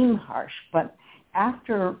seem harsh, but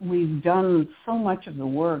after we've done so much of the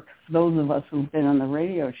work, those of us who've been on the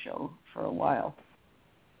radio show for a while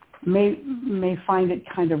may find it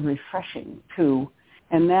kind of refreshing too,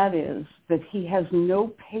 and that is that he has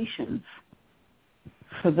no patience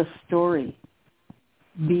for the story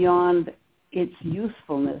beyond its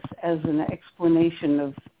usefulness as an explanation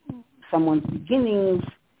of someone's beginnings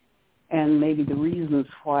and maybe the reasons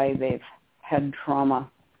why they've had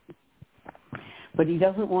trauma. But he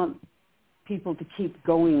doesn't want people to keep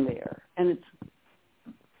going there. And it's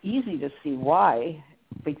easy to see why,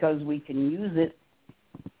 because we can use it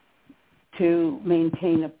to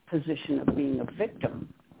maintain a position of being a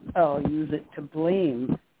victim, or use it to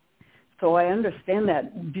blame. So I understand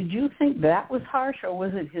that. Did you think that was harsh, or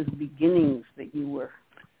was it his beginnings that you were?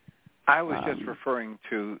 I was just referring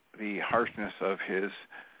to the harshness of his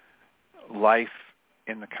life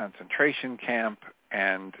in the concentration camp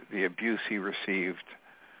and the abuse he received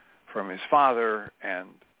from his father, and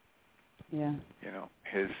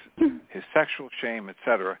his sexual shame,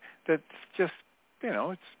 etc. That's just,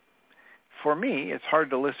 it's, for me, it's hard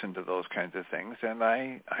to listen to those kinds of things, and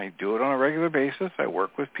I do it on a regular basis. I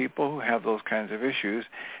work with people who have those kinds of issues,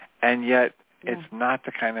 and yet it's not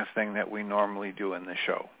the kind of thing that we normally do in the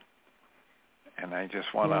show. And I just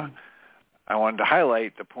I wanted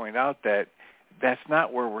to point out that that's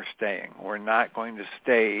not where we're staying. We're not going to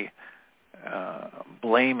stay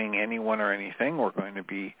blaming anyone or anything. We're going to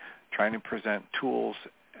be trying to present tools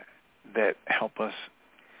that help us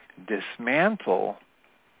dismantle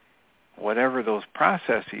whatever those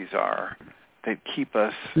processes are that keep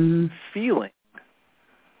us feeling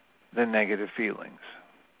the negative feelings.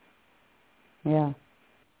 Yeah.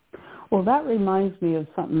 Well, that reminds me of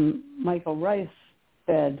something Michael Ryce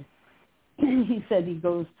said. He said he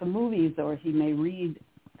goes to movies, or he may read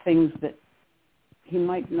things that he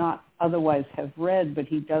might not otherwise have read, but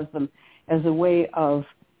he does them as a way of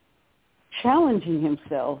challenging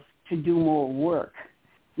himself to do more work.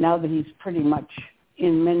 Now that he's pretty much,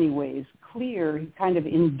 in many ways, clear, he kind of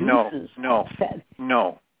induces upset.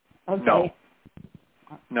 No. Okay.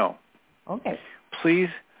 No. Okay. Please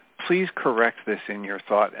correct this in your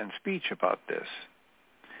thought and speech about this.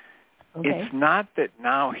 Okay. It's not that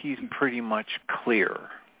now he's pretty much clear.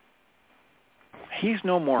 He's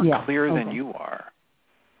no more clear than you are.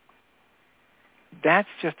 That's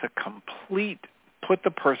just a complete put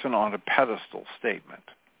the person on a pedestal statement,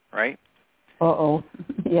 right? Uh-oh.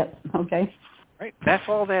 Yep. Okay. Right? That's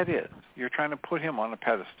all that is. You're trying to put him on a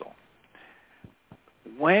pedestal.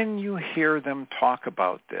 When you hear them talk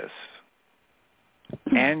about this,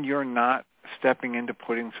 and you're not stepping into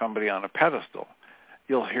putting somebody on a pedestal,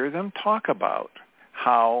 you'll hear them talk about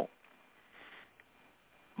how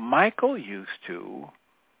Michael used to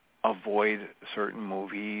avoid certain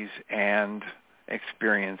movies and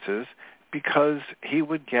experiences because he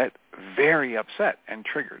would get very upset and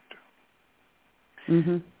triggered.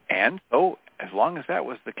 Mm-hmm. And so as long as that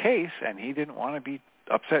was the case and he didn't want to be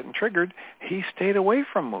upset and triggered, he stayed away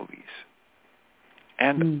from movies.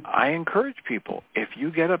 And I encourage people, if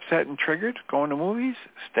you get upset and triggered going to movies,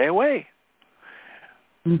 stay away.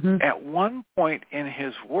 Mm-hmm. At one point in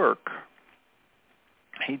his work,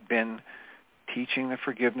 he'd been teaching the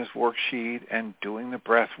forgiveness worksheet and doing the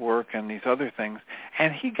breath work and these other things,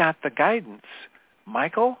 and he got the guidance.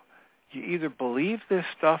 Michael, you either believe this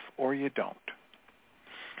stuff or you don't.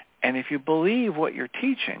 And if you believe what you're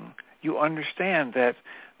teaching, you understand that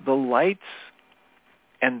the lights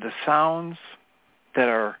and the sounds that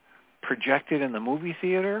are projected in the movie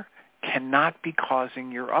theater cannot be causing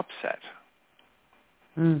your upset.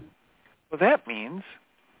 Mm. Well, that means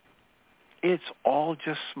it's all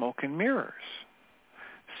just smoke and mirrors.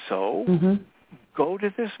 So go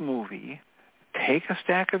to this movie, take a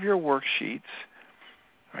stack of your worksheets,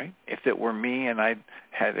 right? If it were me and I'd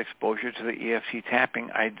had exposure to the EFT tapping,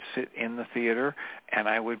 I'd sit in the theater and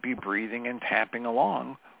I would be breathing and tapping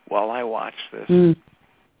along while I watched this.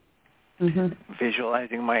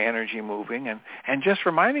 Visualizing my energy moving and just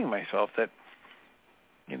reminding myself that,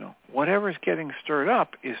 whatever's getting stirred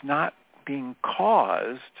up is not being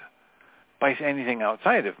caused by anything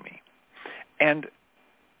outside of me. And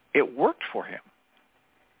it worked for him.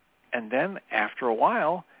 And then after a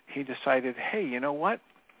while, he decided, hey, you know what?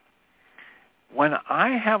 When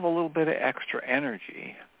I have a little bit of extra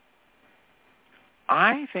energy,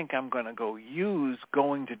 I think I'm going to go use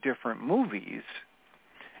going to different movies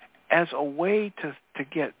as a way to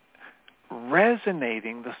get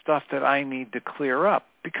resonating the stuff that I need to clear up,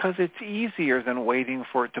 because it's easier than waiting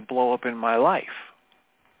for it to blow up in my life.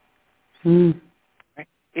 Mm. Right?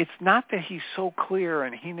 It's not that he's so clear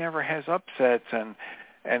and he never has upsets, and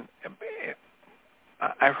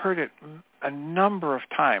I've heard it a number of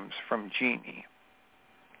times from Jeannie.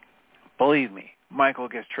 Believe me, Michael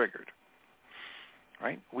gets triggered.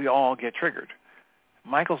 Right? We all get triggered.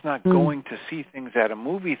 Michael's not going to see things at a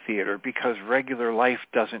movie theater because regular life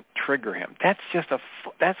doesn't trigger him. That's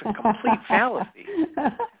a complete fallacy.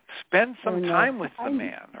 Spend some time with the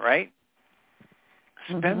man, right?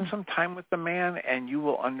 Spend some time with the man and you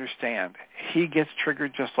will understand. He gets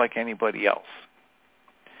triggered just like anybody else.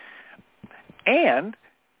 And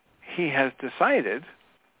he has decided,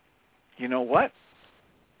 you know what?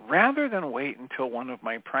 Rather than wait until one of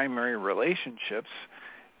my primary relationships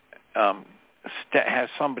has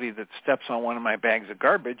somebody that steps on one of my bags of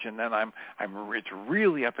garbage, and then it's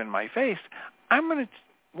really up in my face, I'm going to,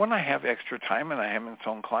 when I have extra time and I am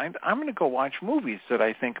so inclined, I'm going to go watch movies that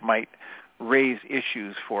I think might raise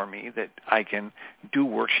issues for me that I can do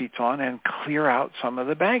worksheets on and clear out some of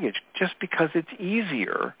the baggage, just because it's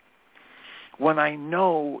easier when I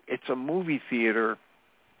know it's a movie theater,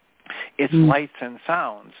 it's lights and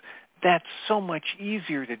sounds. That's so much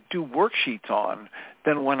easier to do worksheets on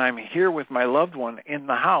than when I'm here with my loved one in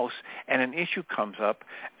the house and an issue comes up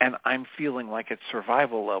and I'm feeling like it's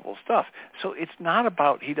survival level stuff. So it's not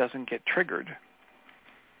about he doesn't get triggered.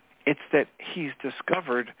 It's that he's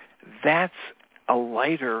discovered that's a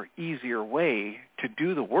lighter, easier way to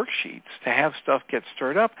do the worksheets, to have stuff get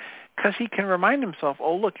stirred up, because he can remind himself,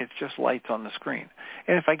 oh, look, it's just lights on the screen.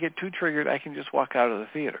 And if I get too triggered, I can just walk out of the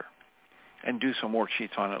theater and do some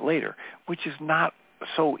worksheets on it later, which is not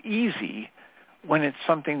so easy when it's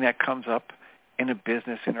something that comes up in a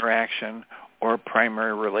business interaction or a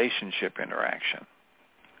primary relationship interaction.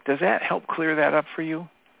 Does that help clear that up for you?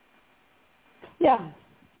 Yeah,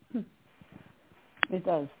 it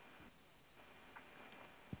does.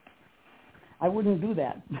 I wouldn't do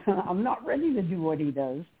that. I'm not ready to do what he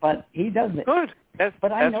does, but he does it. Good. That's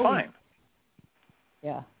fine.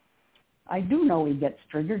 Yeah. I do know he gets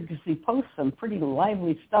triggered because he posts some pretty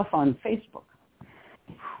lively stuff on Facebook.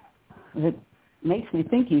 It makes me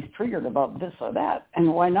think he's triggered about this or that,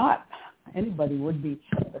 and why not? Anybody would be,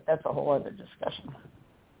 but that's a whole other discussion.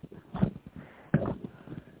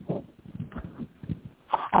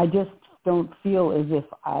 I just don't feel as if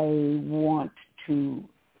I want to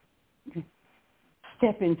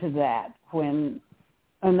step into that when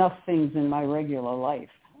enough things in my regular life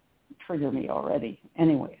trigger me already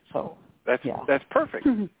anyway, so... That's perfect.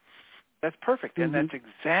 That's perfect. And that's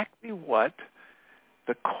exactly what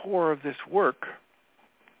the core of this work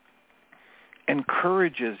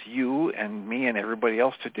encourages you and me and everybody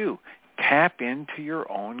else to do. Tap into your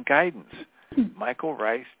own guidance. Michael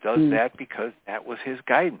Ryce does that because that was his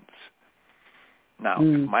guidance. Now,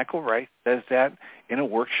 if Michael Ryce says that in a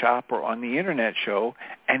workshop or on the internet show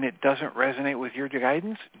and it doesn't resonate with your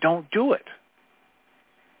guidance, don't do it.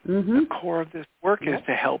 The core of this work is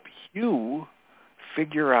to help you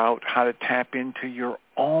figure out how to tap into your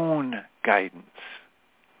own guidance,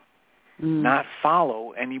 not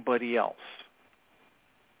follow anybody else.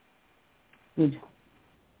 Good.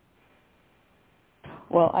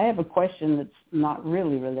 Well, I have a question that's not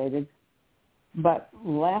really related, but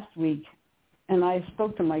last week, and I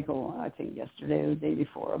spoke to Michael, I think yesterday or the day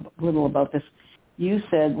before, a little about this. You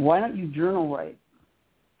said, why don't you journal write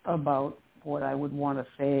about what I would want to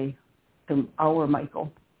say to our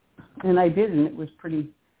Michael. And I did, and it was pretty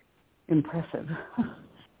impressive.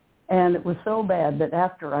 And it was so bad that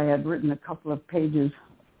after I had written a couple of pages,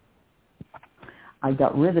 I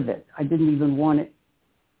got rid of it. I didn't even want it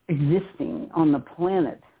existing on the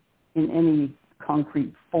planet in any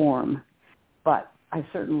concrete form. But I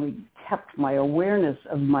certainly kept my awareness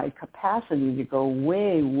of my capacity to go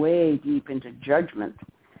way, way deep into judgment.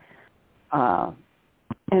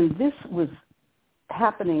 And this was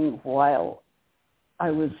happening while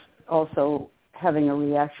I was also having a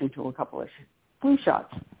reaction to a couple of flu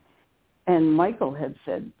shots. And Michael had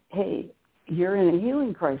said, hey, you're in a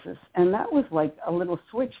healing crisis. And that was like a little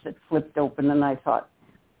switch that flipped open. And I thought,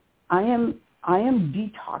 I am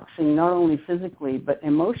detoxing not only physically but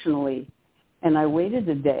emotionally. And I waited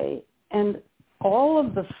a day. And all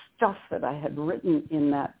of the stuff that I had written in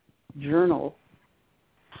that journal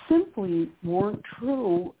simply weren't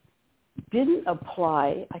true didn't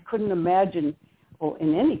apply. I couldn't imagine, well,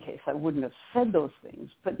 in any case, I wouldn't have said those things,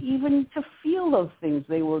 but even to feel those things,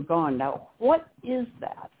 they were gone. Now, what is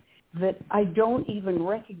that I don't even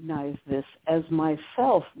recognize this as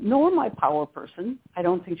myself, nor my power person? I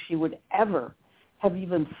don't think she would ever have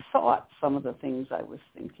even thought some of the things I was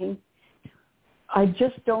thinking. I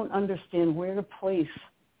just don't understand where to place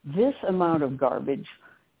this amount of garbage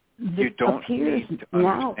that you don't appears need to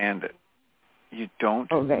now. understand it. You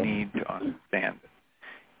don't Okay. need to understand it.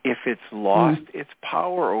 If it's lost its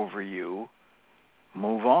power over you,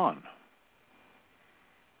 move on.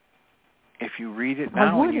 If you read it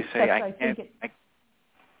now and you say,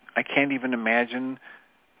 I can't even imagine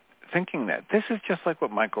thinking that. This is just like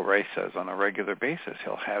what Michael Ryce says on a regular basis.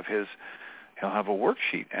 He'll have a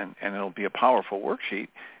worksheet, and it'll be a powerful worksheet,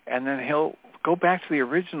 and then he'll go back to the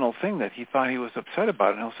original thing that he thought he was upset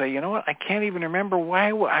about, and he'll say, you know what, I can't even remember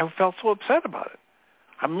why I felt so upset about it.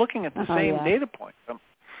 I'm looking at the same data point.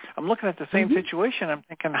 I'm looking at the same situation. I'm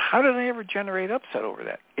thinking, how did I ever generate upset over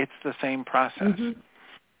that? It's the same process.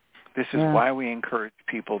 This is why we encourage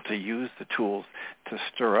people to use the tools to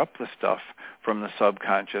stir up the stuff from the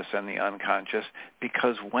subconscious and the unconscious,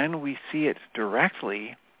 because when we see it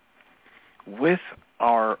directly with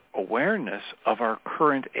our awareness of our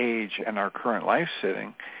current age and our current life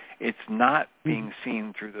sitting, it's not being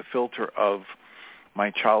seen through the filter of my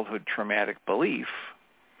childhood traumatic belief.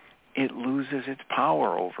 It loses its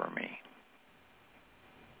power over me.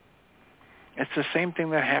 It's the same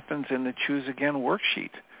thing that happens in the Choose Again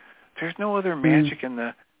worksheet. There's no other magic in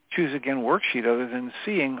the Choose Again worksheet other than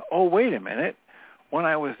seeing, oh, wait a minute, when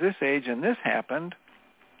I was this age and this happened,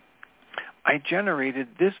 I generated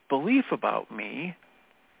this belief about me,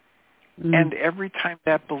 and every time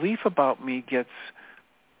that belief about me gets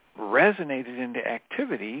resonated into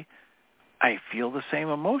activity, I feel the same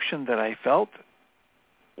emotion that I felt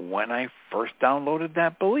when I first downloaded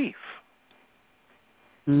that belief.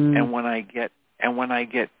 And when I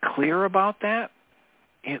get clear about that,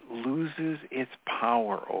 it loses its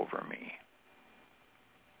power over me.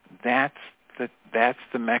 That's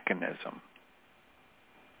the mechanism.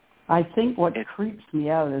 I think what creeps me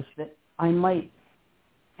out is that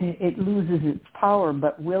it loses its power,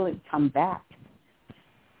 but will it come back?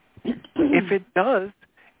 If it does,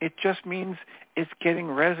 it just means it's getting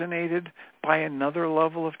resonated by another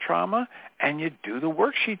level of trauma, and you do the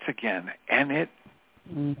worksheets again, and it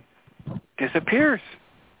disappears.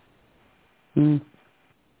 Good.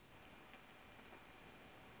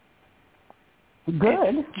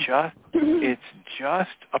 It's just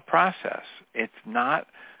a process. It's not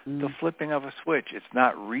the flipping of a switch. It's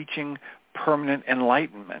not reaching permanent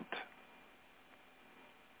enlightenment.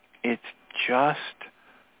 It's just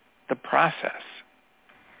the process.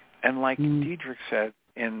 And like Diedrich said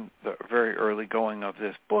in the very early going of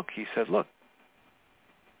this book, he said, look,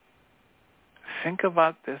 think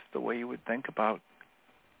about this the way you would think about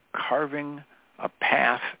carving a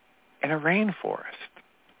path in a rainforest.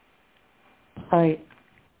 Right.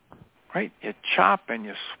 Right? You chop and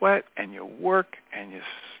you sweat and you work and you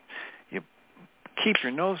keep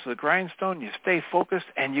your nose to the grindstone, you stay focused,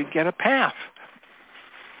 and you get a path.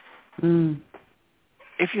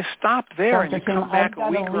 If you stop there and you come back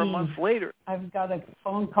a week or a month later. I've got a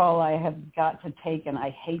phone call I have got to take, and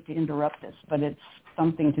I hate to interrupt this, but it's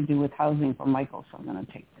something to do with housing for Michael, so I'm going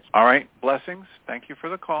to take this. All right. Blessings. Thank you for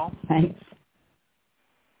the call. Thanks.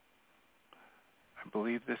 I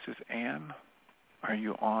believe this is Anne. Are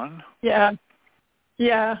you on? Yeah,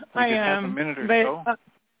 I Have am. a minute or so.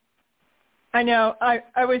 I know.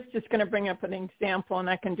 I was just going to bring up an example, and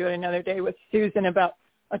I can do it another day with Susan, about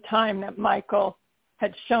a time that Michael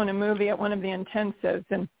had shown a movie at one of the intensives,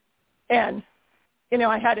 and you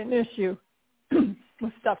know, I had an issue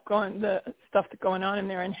with stuff going on in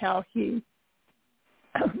there, and how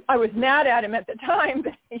I was mad at him at the time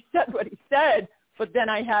that he said what he said, but then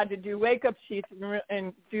I had to do wake-up sheets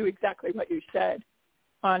and do exactly what you said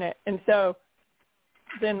on it. And so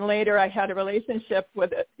then later I had a relationship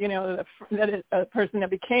with, a person that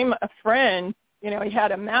became a friend. You know, he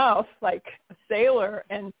had a mouth like a sailor,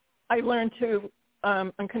 and I learned to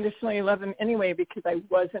unconditionally love him anyway, because I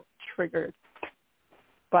wasn't triggered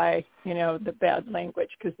by, the bad language,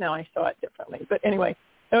 because now I saw it differently. But anyway,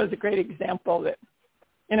 that was a great example that,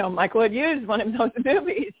 Michael had used one of those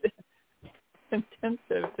movies,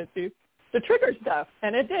 intensive, to trigger stuff.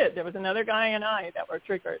 And it did. There was another guy and I that were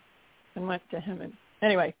triggered and went to him. And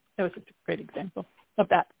anyway, it was a great example of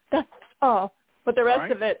that. That's all. But the rest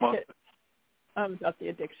of it about the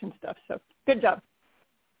addiction stuff. So good job.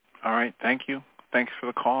 All right. Thank you. Thanks for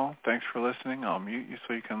the call. Thanks for listening. I'll mute you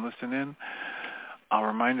so you can listen in. I'll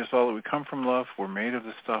remind us all that we come from love. We're made of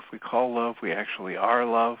the stuff we call love. We actually are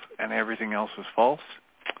love, and everything else is false.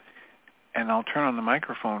 And I'll turn on the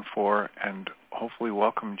microphone for and hopefully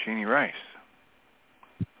welcome Jeanie Ryce.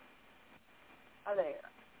 Hi there.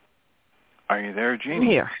 Are you there, Jeanie? I'm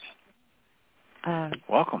here.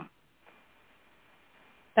 Welcome.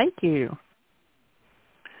 Thank you.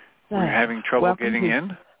 We're having trouble getting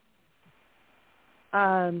in?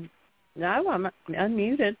 No, I'm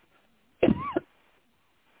unmuted.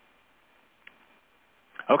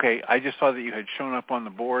 Okay, I just saw that you had shown up on the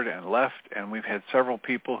board and left, and we've had several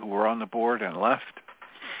people who were on the board and left.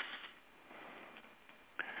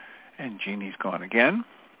 And Jeanie's gone again.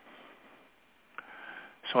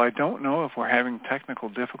 So I don't know if we're having technical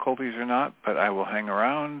difficulties or not, but I will hang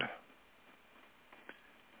around.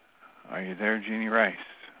 Are you there, Jeanie Ryce?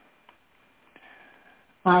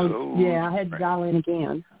 Yeah, I had to dial in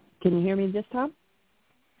again. Can you hear me this time?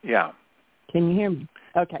 Yeah. Can you hear me?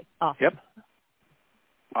 Okay, awesome. Yep.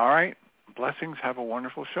 All right. Blessings. Have a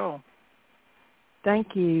wonderful show.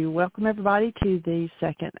 Thank you. Welcome, everybody, to the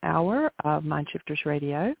second hour of MindShifters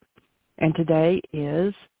Radio. And today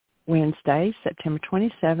is Wednesday, September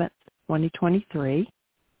 27th, 2023.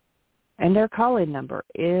 And their call-in number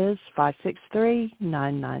is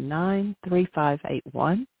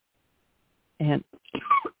 563-999-3581. And,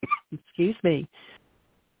 excuse me,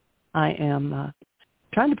 I am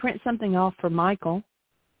trying to print something off for Michael.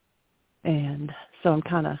 And so I'm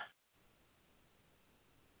kind of,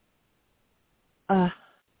 am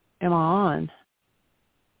I on?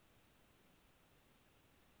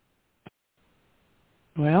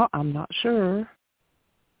 Well, I'm not sure.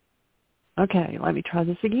 Okay, let me try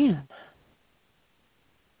this again.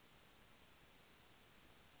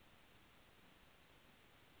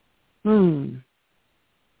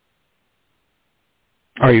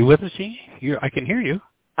 Are you with us, Jeanie? I can hear you.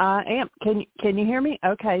 I am. Can you hear me?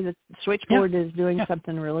 Okay, the switchboard is doing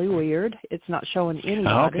something really weird. It's not showing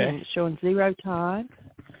anybody, and it's showing 0 time.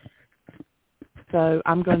 So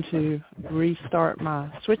I'm going to restart my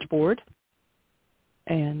switchboard,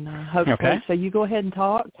 and hopefully. Okay. So you go ahead and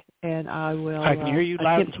talk, and I will. I can hear you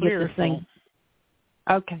loud and clear.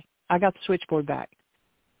 Okay, I got the switchboard back.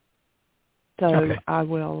 So I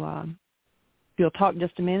will. If you'll talk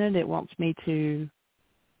just a minute, it wants me to.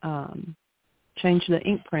 Change the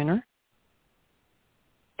ink printer.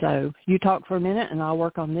 So you talk for a minute, and I'll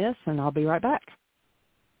work on this, and I'll be right back.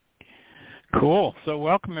 Cool. So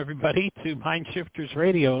welcome, everybody, to MindShifters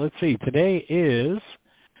Radio. Let's see. Today is,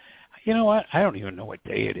 you know what? I don't even know what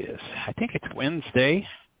day it is. I think it's Wednesday.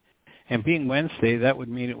 And being Wednesday, that would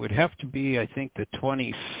mean it would have to be, I think, the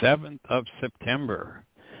 27th of September.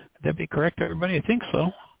 Would that be correct, everybody? I think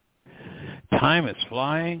so. Time is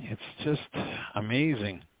flying. It's just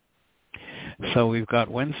amazing. So we've got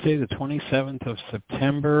Wednesday, the 27th of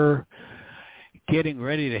September, getting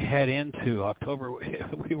ready to head into October.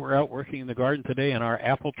 We were out working in the garden today, and our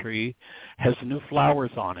apple tree has new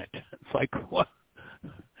flowers on it. It's like, what?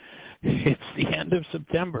 It's the end of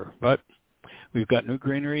September, but we've got new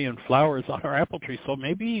greenery and flowers on our apple tree. So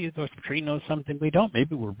maybe the tree knows something we don't.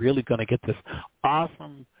 Maybe we're really going to get this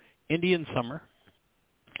awesome Indian summer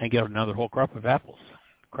and get another whole crop of apples,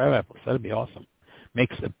 crab apples. That'd be awesome.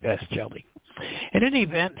 Makes the best jelly. In any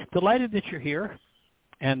event, delighted that you're here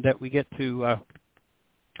and that we get to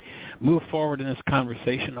move forward in this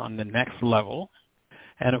conversation on the next level.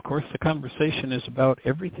 And, of course, the conversation is about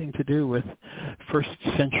everything to do with first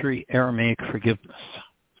century Aramaic forgiveness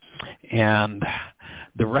and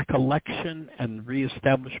the recollection and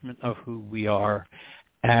reestablishment of who we are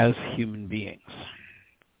as human beings.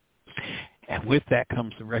 And with that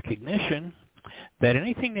comes the recognition that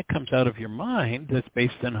anything that comes out of your mind that's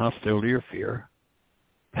based on hostility or fear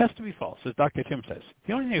has to be false, as Dr. Tim says.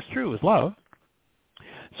 The only thing that's true is love.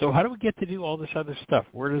 So how do we get to do all this other stuff?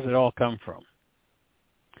 Where does it all come from?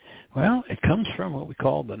 Well, it comes from what we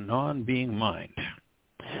call the non-being mind.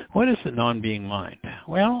 What is the non-being mind?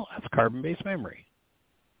 Well, that's carbon-based memory.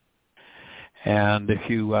 And if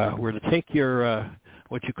you were to take your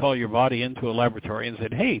what you call your body into a laboratory and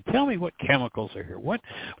said, hey, tell me what chemicals are here. What's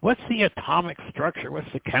the atomic structure?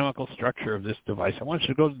 What's the chemical structure of this device? I want you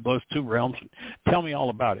to go to those two realms and tell me all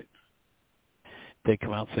about it. They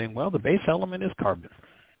come out saying, well, the base element is carbon.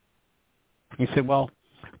 You say, well,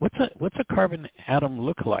 what's a carbon atom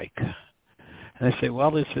look like? And they say,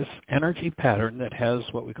 well, there's this energy pattern that has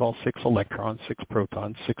what we call 6 electrons, 6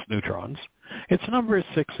 protons, 6 neutrons. Its number is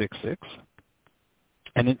 666.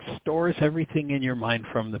 And it stores everything in your mind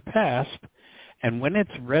from the past. And when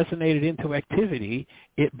it's resonated into activity,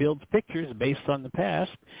 it builds pictures based on the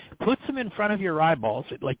past, puts them in front of your eyeballs.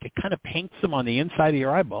 It kind of paints them on the inside of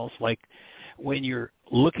your eyeballs like when you're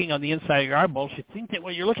looking on the inside of your eyeballs, you think that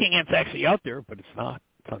what you're looking at is actually out there, but it's not.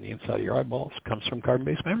 It's on the inside of your eyeballs. It comes from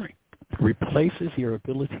carbon-based memory. It replaces your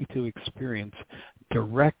ability to experience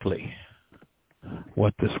directly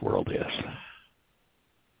what this world is.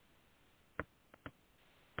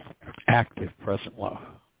 Active, present love.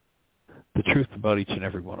 The truth about each and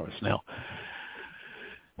every one of us. Now,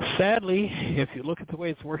 sadly, if you look at the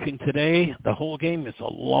way it's working today, the whole game is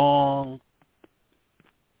a long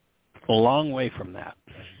way from that.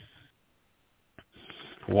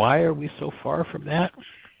 Why are we so far from that?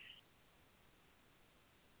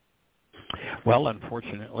 Well,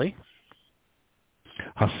 unfortunately,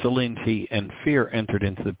 hostility and fear entered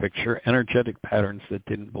into the picture, energetic patterns that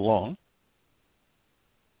didn't belong.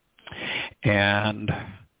 And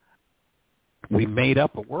we made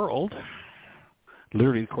up a world.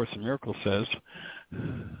 Literally, the Course in Miracles says,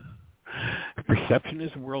 perception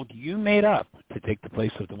is a world you made up to take the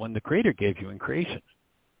place of the one the Creator gave you in creation.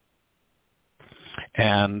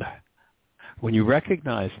 And when you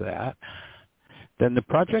recognize that, then the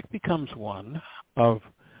project becomes one of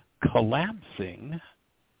collapsing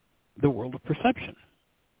the world of perception.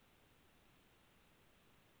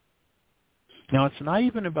 Now, it's not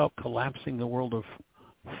even about collapsing the world of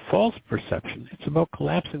false perception. It's about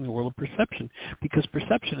collapsing the world of perception, because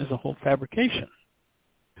perception is a whole fabrication.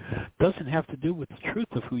 It doesn't have to do with the truth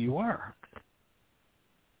of who you are.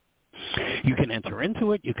 You can enter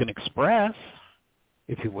into it. You can express.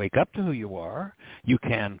 If you wake up to who you are, you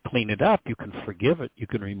can clean it up. You can forgive it. You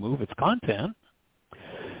can remove its content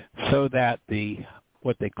so that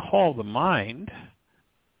what they call the mind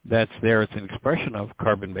that's there, it's an expression of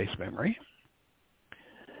carbon-based memory,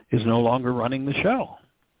 is no longer running the show.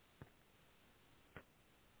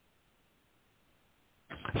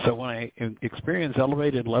 So when I experience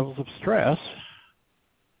elevated levels of stress,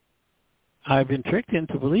 I've been tricked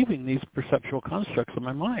into believing these perceptual constructs of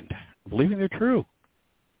my mind, believing they're true.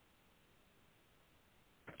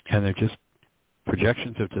 And they're just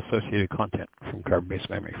projections of dissociated content from carbon-based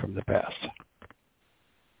memory from the past.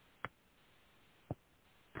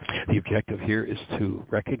 The objective here is to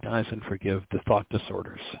recognize and forgive the thought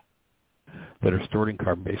disorders that are stored in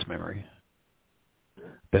carbon-based memory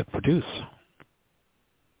that produce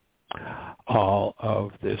all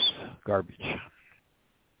of this garbage.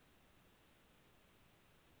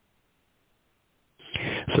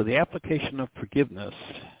 So the application of forgiveness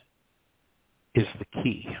is the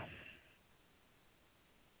key.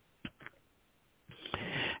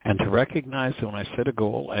 And to recognize that when I set a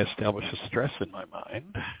goal, I establish a stress in my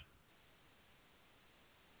mind.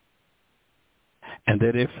 And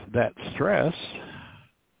that if that stress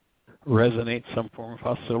resonates some form of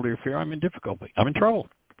hostility or fear, I'm in difficulty. I'm in trouble.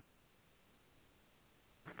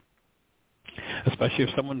 Especially if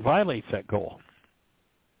someone violates that goal.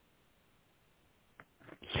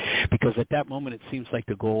 Because at that moment it seems like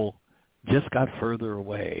the goal just got further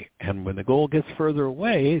away. And when the goal gets further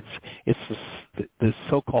away, it's this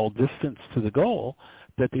so-called distance to the goal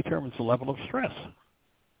that determines the level of stress.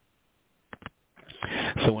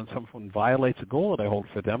 So when someone violates a goal that I hold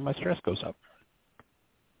for them, my stress goes up.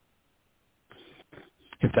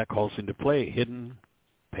 If that calls into play hidden,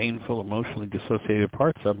 painful, emotionally dissociated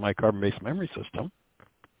parts of my carbon-based memory system,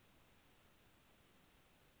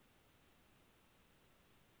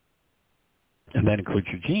 and that includes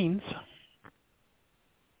your genes,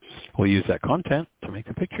 we'll use that content to make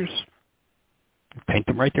the pictures, paint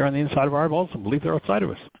them right there on the inside of our eyeballs, and believe they're outside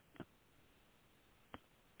of us.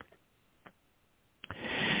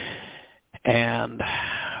 And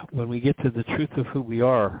when we get to the truth of who we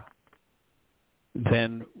are,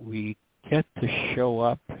 then we get to show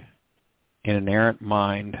up in an errant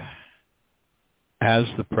mind as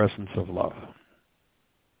the presence of love.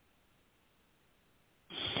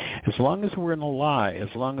 As long as we're in a lie, as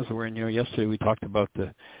long as we're in, yesterday we talked about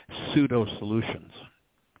the pseudo-solutions.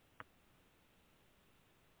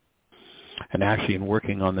 And actually in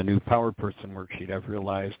working on the new Power Person worksheet, I've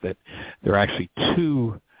realized that there are actually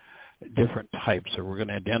two different types, or we're going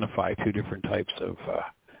to identify two different types of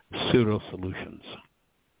pseudo-solutions.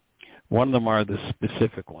 One of them are the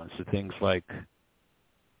specific ones, the things like,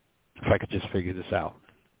 if I could just figure this out.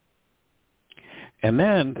 And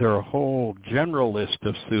then there are a whole general list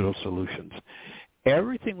of pseudo-solutions.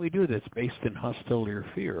 Everything we do that's based in hostility or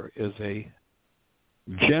fear is a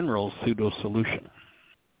general pseudo-solution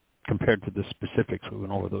compared to the specifics. We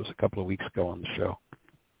went over those a couple of weeks ago on the show.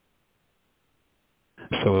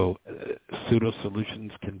 So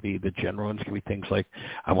pseudo-solutions can be, the general ones can be things like,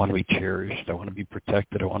 I want to be cherished, I want to be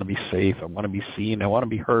protected, I want to be safe, I want to be seen, I want to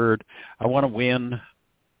be heard, I want to win,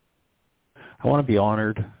 I want to be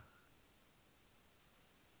honored,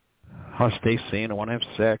 want to stay sane. I want to have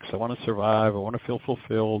sex. I want to survive. I want to feel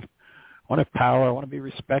fulfilled. I want to have power. I want to be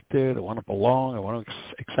respected. I want to belong. I want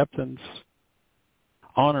acceptance.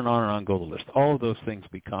 On and on go the list. All of those things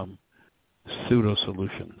become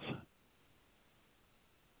pseudo-solutions.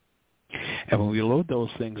 And when we load those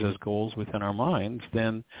things as goals within our minds,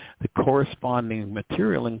 then the corresponding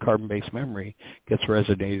material in carbon-based memory gets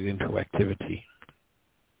resonated into activity.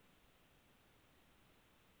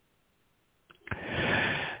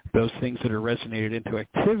 Those things that are resonated into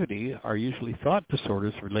activity are usually thought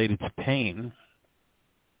disorders related to pain.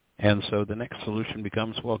 And so the next solution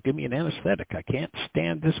becomes, well, give me an anesthetic. I can't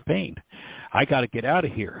stand this pain. I got to get out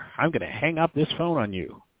of here. I'm going to hang up this phone on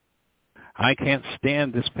you. I can't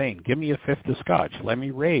stand this pain. Give me a fifth of scotch. Let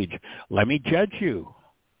me rage. Let me judge you.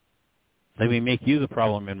 Let me make you the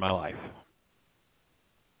problem in my life.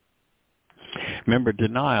 Remember,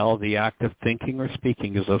 denial, the act of thinking or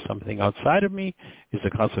speaking as though something outside of me is the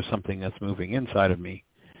cause of something that's moving inside of me,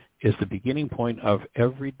 is the beginning point of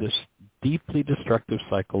every deeply destructive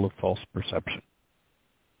cycle of false perception.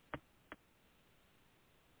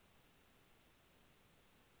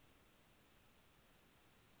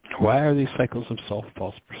 Why are these cycles of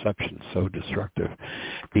false perception so destructive?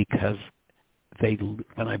 Because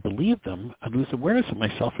when I believe them, I lose awareness of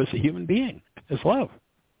myself as a human being, as love.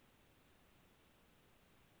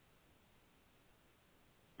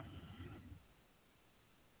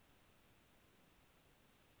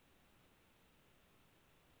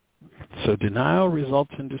 So denial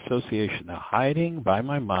results in dissociation, the hiding by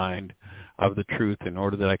my mind of the truth in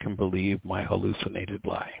order that I can believe my hallucinated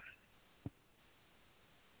lie.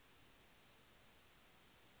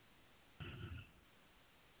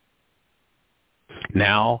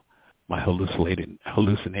 Now, my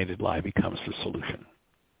hallucinated lie becomes the solution.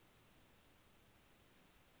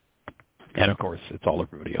 And of course, it's all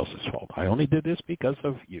everybody else's fault. I only did this because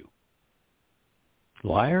of you.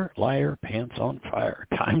 Liar, liar, pants on fire.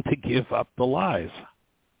 Time to give up the lies.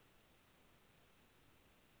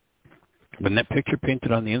 When that picture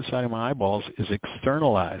painted on the inside of my eyeballs is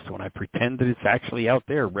externalized, when I pretend that it's actually out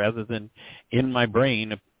there rather than in my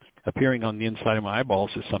brain, appearing on the inside of my eyeballs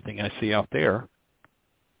is something I see out there.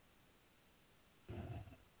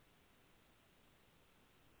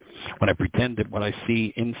 When I pretend that what I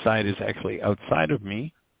see inside is actually outside of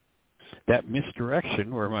me, that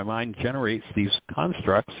misdirection where my mind generates these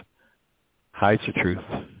constructs hides the truth.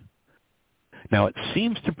 Now, it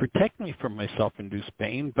seems to protect me from my self-induced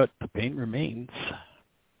pain, but the pain remains.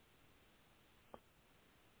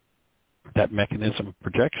 That mechanism of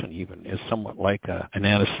projection even is somewhat like an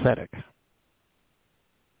anesthetic.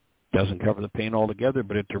 Doesn't cover the pain altogether,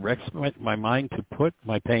 but it directs my mind to put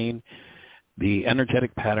my pain, the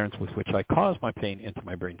energetic patterns with which I cause my pain, into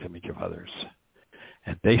my brain's image of others.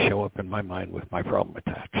 And they show up in my mind with my problem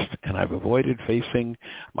attached. And I've avoided facing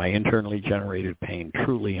my internally generated pain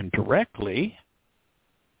truly and directly.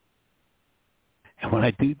 And when I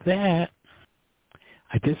do that,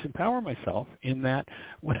 I disempower myself in that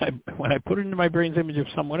when I put it into my brain's image of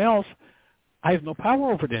someone else, I have no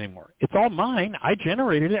power over it anymore. It's all mine. I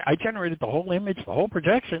generated it. I generated the whole image, the whole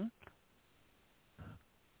projection.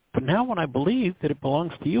 But now when I believe that it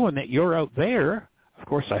belongs to you and that you're out there, of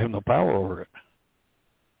course I have no power over it.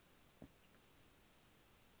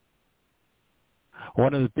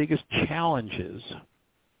 One of the biggest challenges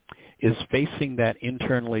is facing that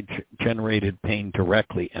internally generated pain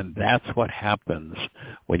directly, and that's what happens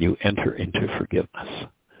when you enter into forgiveness.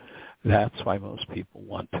 That's why most people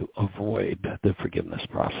want to avoid the forgiveness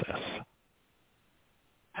process.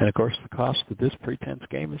 And of course, the cost of this pretense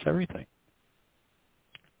game is everything.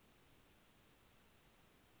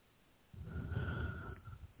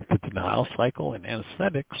 The denial cycle and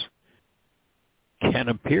anesthetics can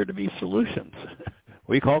appear to be solutions.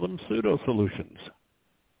 We call them pseudo-solutions.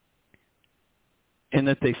 And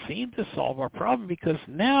that they seem to solve our problem because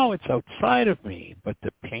now it's outside of me, but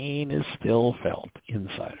the pain is still felt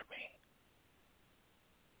inside of me.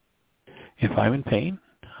 If I'm in pain,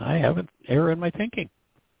 I have an error in my thinking.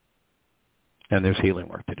 And there's healing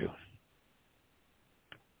work to do.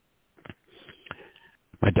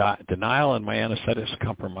 My denial and my anesthetics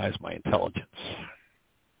compromise my intelligence.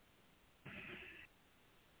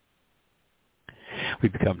 We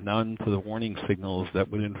become numb to the warning signals that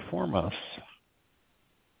would inform us.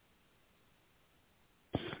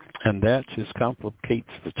 And that just complicates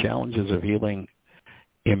the challenges of healing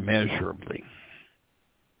immeasurably.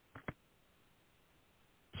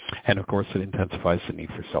 And of course, it intensifies the need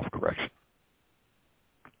for self-correction.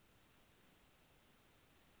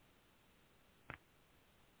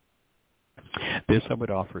 This, I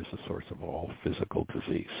would offer, is the source of all physical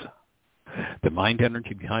disease. The mind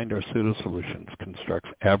energy behind our pseudo-solutions constructs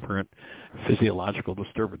aberrant physiological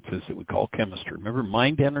disturbances that we call chemistry. Remember,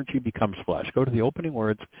 mind energy becomes flesh. Go to the opening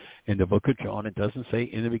words in the book of John. It doesn't say,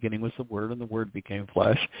 in the beginning was the Word, and the Word became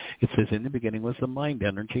flesh. It says, in the beginning was the mind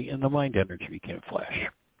energy, and the mind energy became flesh.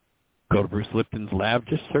 Go to Bruce Lipton's lab.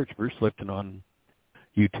 Just search Bruce Lipton on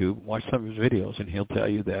YouTube, watch some of his videos, and he'll tell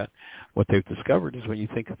you that what they've discovered is when you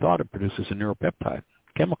think a thought, it produces a neuropeptide,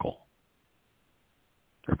 chemical,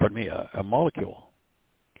 or pardon me, a molecule.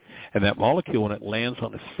 And that molecule, when it lands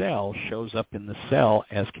on a cell, shows up in the cell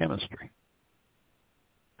as chemistry.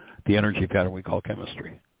 The energy pattern we call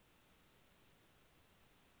chemistry.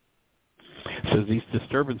 So these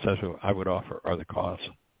disturbances I would offer are the cause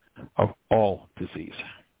of all disease.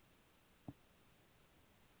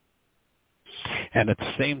 And at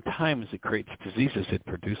the same time as it creates diseases, it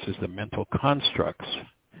produces the mental constructs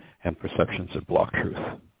and perceptions that block truth.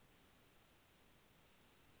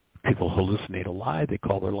 People hallucinate a lie. They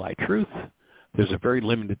call their lie truth. There's a very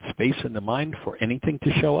limited space in the mind for anything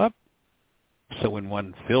to show up. So when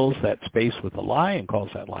one fills that space with a lie and calls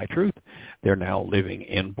that lie truth, they're now living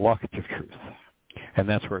in blockage of truth. And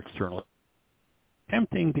that's where external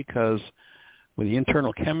tempting, because with the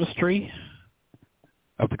internal chemistry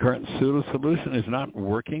of the current pseudo-solution is not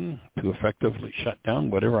working to effectively shut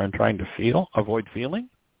down whatever I'm trying to avoid feeling.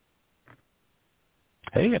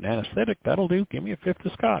 Hey, an anesthetic, that'll do. Give me a fifth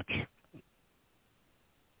of scotch.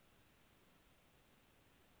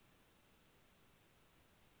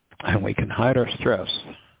 And we can hide our stress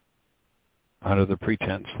under the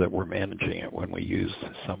pretense that we're managing it when we use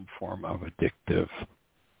some form of addictive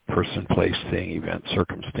person, place, thing, event,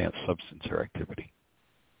 circumstance, substance, or activity.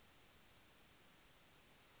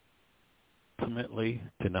 Ultimately,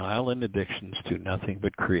 denial and addictions do nothing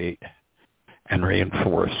but create and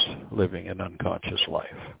reinforce living an unconscious life.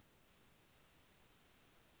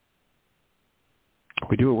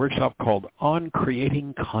 We do a workshop called On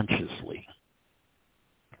Creating Consciously.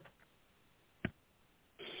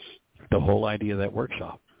 The whole idea of that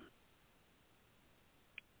workshop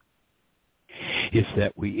is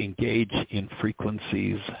that we engage in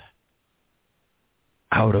frequencies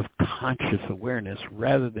out of conscious awareness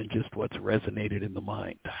rather than just what's resonated in the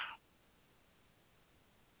mind.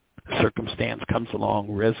 Circumstance comes along,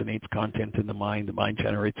 resonates content in the mind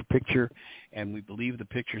generates a picture, and we believe the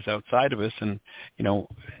picture's outside of us. And, you know,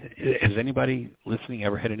 has anybody listening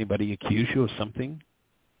ever had anybody accuse you of something,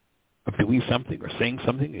 of doing something or saying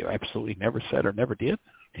something you absolutely never said or never did?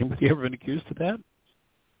 Anybody ever been accused of that?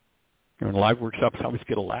 You know, in live workshops, I always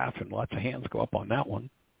get a laugh, and lots of hands go up on that one.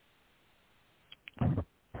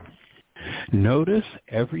 Notice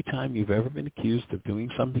every time you've ever been accused of doing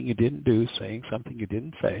something you didn't do, saying something you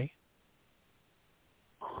didn't say,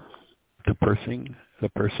 the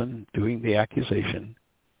person doing the accusation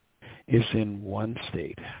is in one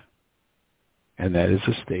state, and that is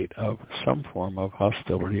a state of some form of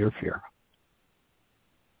hostility or fear.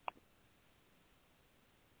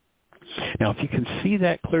 Now, if you can see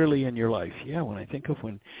that clearly in your life, yeah, when I think of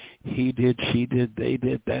when he did, she did, they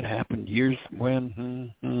did, that happened years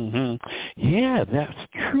when, yeah, that's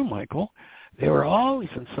true, Michael. They were always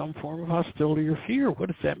in some form of hostility or fear. What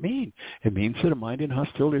does that mean? It means that a mind in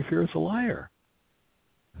hostility or fear is a liar.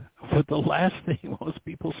 But the last thing most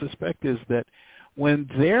people suspect is that when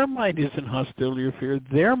their mind is in hostility or fear,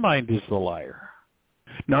 their mind is the liar.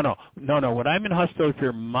 No. When I'm in hostility or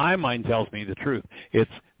fear, my mind tells me the truth.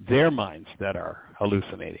 It's their minds that are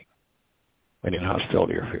hallucinating when in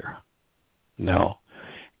hostility or fear. No.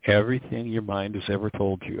 Everything your mind has ever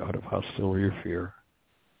told you out of hostility or fear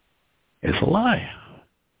is a lie.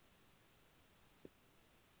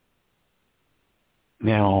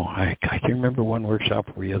 Now, I can remember one workshop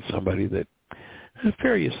where we had somebody that was a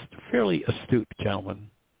fairly astute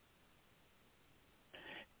gentleman,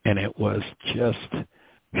 and it was just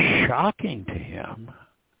shocking to him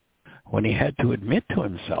when he had to admit to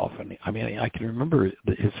himself, and I mean, I can remember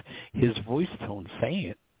his voice tone saying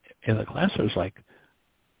it in the class. I was like,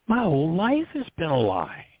 my whole life has been a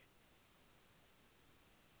lie.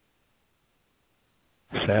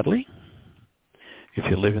 Sadly, if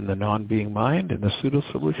you live in the non-being mind and the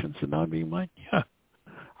pseudo-solutions of non-being mind, yeah,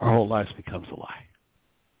 our whole lives becomes a lie.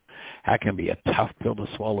 That can be a tough pill to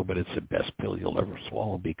swallow, but it's the best pill you'll ever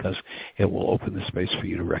swallow because it will open the space for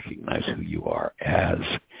you to recognize who you are as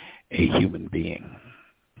a human being.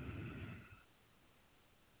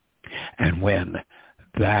 And when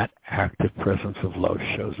that active presence of love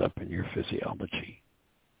shows up in your physiology,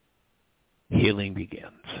 healing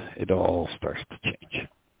begins. It all starts to change.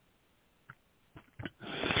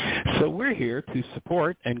 So we're here to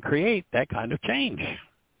support and create that kind of change.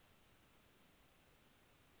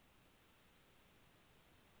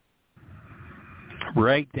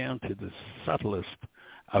 right down to the subtlest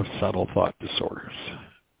of subtle thought disorders,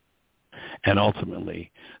 and ultimately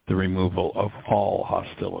the removal of all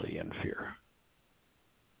hostility and fear.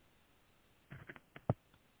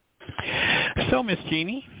 So, Miss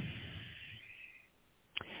Jeanie,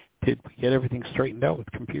 did we get everything straightened out with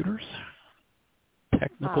computers?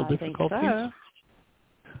 Technical difficulties? I think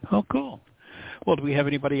so. Oh, cool. Well, do we have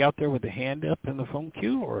anybody out there with a hand up in the phone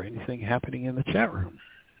queue or anything happening in the chat room?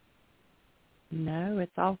 No,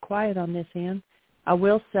 it's all quiet on this end. I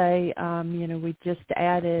will say, we just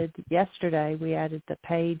added, yesterday we added the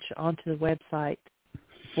page onto the website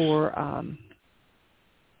for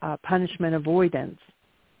punishment avoidance.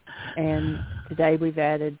 And today we've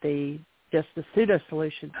added just the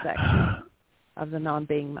pseudo-solution section of the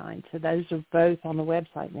non-being mind. So those are both on the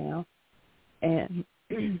website now. And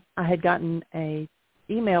I had gotten an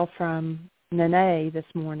email from Nene this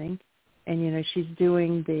morning, and, she's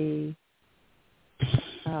doing the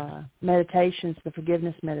meditations, the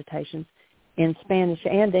forgiveness meditations in Spanish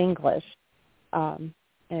and English. And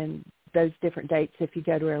those different dates, if you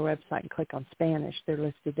go to our website and click on Spanish, they're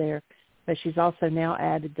listed there. But she's also now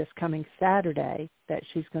added this coming Saturday that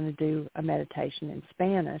she's going to do a meditation in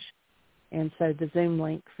Spanish. And so the Zoom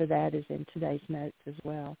link for that is in today's notes as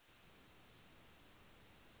well.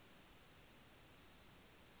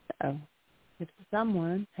 So if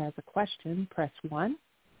someone has a question, press 1.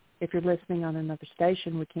 If you're listening on another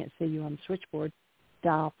station, we can't see you on the switchboard,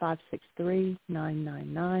 dial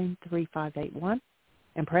 563-999-3581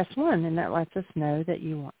 and press 1, and that lets us know that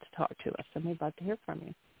you want to talk to us, and we'd love to hear from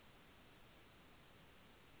you.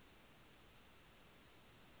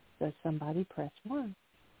 So somebody press 1.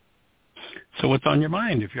 So what's on your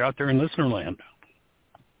mind if you're out there in listener land?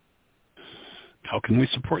 How can we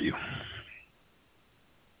support you?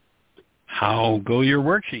 How go your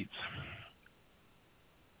worksheets?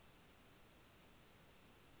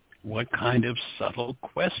 What kind of subtle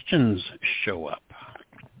questions show up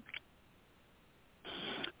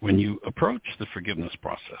when you approach the forgiveness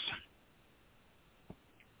process?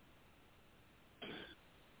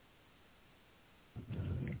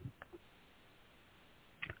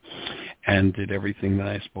 And did everything that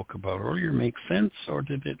I spoke about earlier make sense, or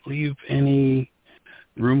did it leave any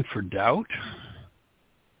room for doubt,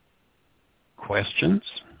 questions,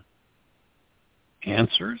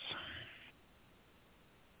 answers?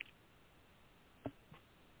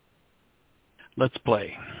 Let's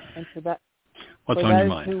play. And for that, what's for on your those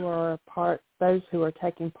mind? those who are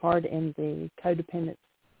taking part in the codependent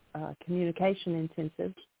communication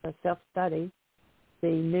intensive, the self-study, the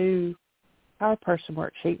new Power Person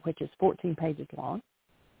worksheet, which is 14 pages long,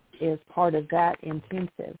 is part of that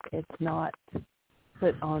intensive. It's not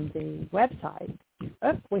put on the website.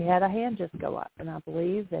 Oh, we had a hand just go up, and I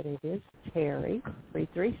believe that it is Terry,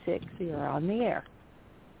 336. You're on the air.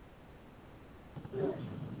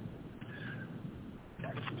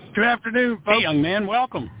 Good afternoon, folks. Hey, young man,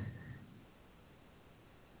 welcome.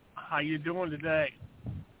 How you doing today?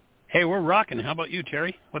 Hey, we're rocking. How about you,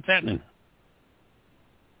 Terry? What's happening?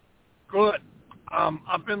 Good.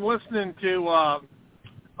 I've been listening to a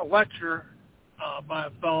lecture by a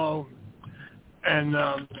fellow, and,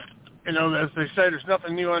 as they say, there's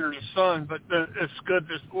nothing new under the sun, but it's good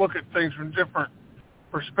to look at things from different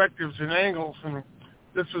perspectives and angles. And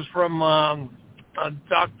this is from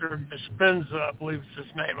Dr. Dispenza, I believe is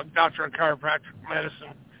his name, a doctor of chiropractic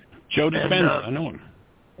medicine. Joe Dispenza, I know him.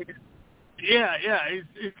 Yeah,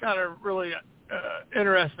 he's got a really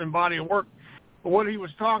interesting body of work. But what he was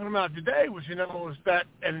talking about today was, was that,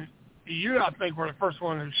 and you, I think, were the first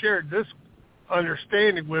one who shared this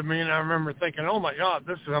understanding with me, and I remember thinking, oh, my God,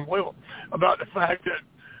 this is unbelievable, about the fact that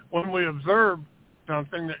when we observe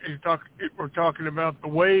something, that we're talking about the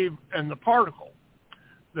wave and the particle,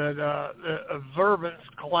 that the observance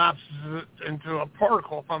collapses it into a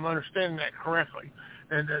particle, if I'm understanding that correctly,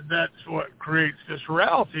 and that's what creates this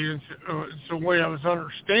reality. And so the way I was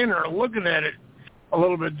understanding or looking at it a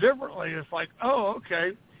little bit differently, it's like, oh,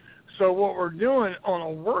 okay, so what we're doing on a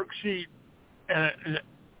worksheet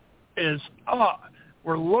is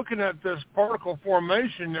we're looking at this particle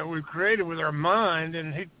formation that we've created with our mind,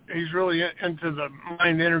 and he's really into the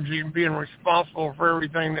mind energy and being responsible for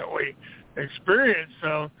everything that we experience.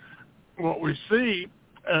 So what we see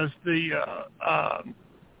as the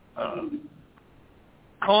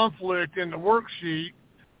conflict in the worksheet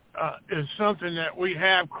is something that we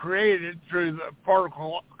have created through the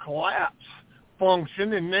particle collapse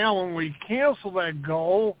function. And now when we cancel that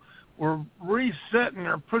goal, we're resetting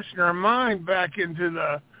or pushing our mind back into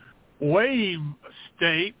the wave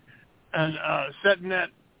state and setting that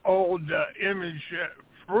old image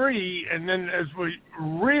free, and then as we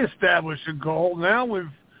reestablish a goal, now we've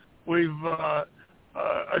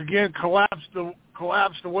again collapsed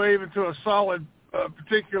the wave into a solid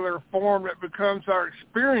particular form that becomes our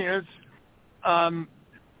experience.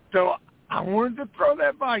 So I wanted to throw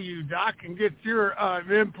that by you, Doc, and get your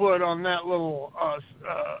input on that little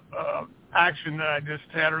action that I just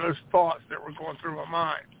had, or those thoughts that were going through my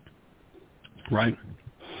mind. Right.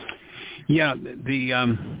 Yeah,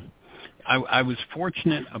 I was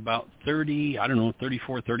fortunate about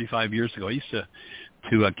 34, 35 years ago. I used to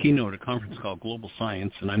keynote a conference called Global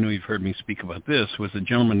Science, and I know you've heard me speak about this, was a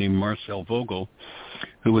gentleman named Marcel Vogel,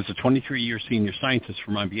 who was a 23-year senior scientist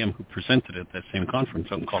from IBM who presented at that same conference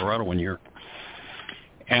out in Colorado one year.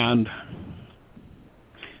 And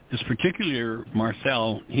this particular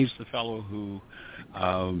Marcel, he's the fellow who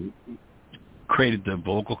created the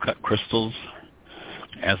Vogel cut crystals.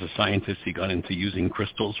 As a scientist, he got into using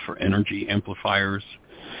crystals for energy amplifiers.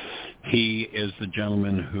 He is the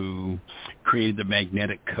gentleman who created the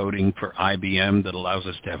magnetic coding for IBM that allows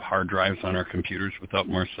us to have hard drives on our computers. Without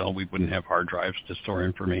Marcel, we wouldn't have hard drives to store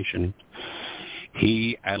information.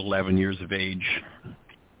 He, at 11 years of age,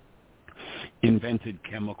 invented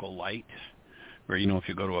chemical light, where, if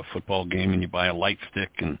you go to a football game and you buy a light stick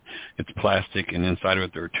and it's plastic, and inside of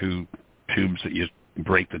it there are two tubes that you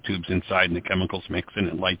break the tubes inside and the chemicals mix and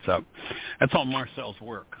it lights up. That's all Marcel's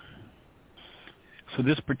work. So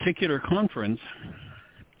this particular conference,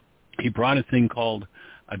 he brought a thing called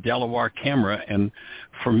a Delaware camera, and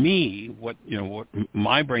for me, what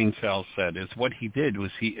my brain cells said is what he did was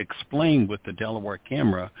he explained with the Delaware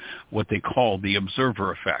camera what they call the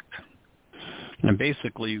observer effect. And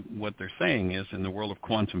basically what they're saying is, in the world of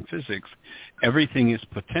quantum physics, everything is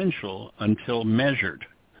potential until measured.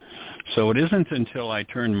 So it isn't until I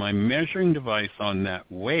turn my measuring device on that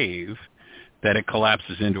wave that it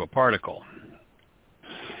collapses into a particle.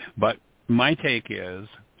 But my take is,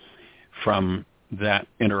 from that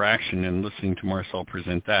interaction and listening to Marcel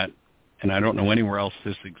present that, and I don't know anywhere else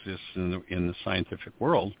this exists in the scientific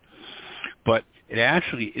world, but it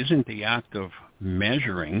actually isn't the act of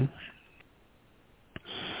measuring.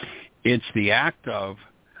 It's the act of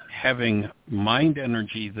having mind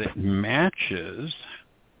energy that matches,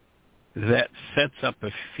 that sets up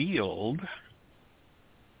a field,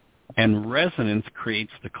 and resonance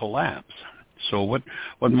creates the collapse. So what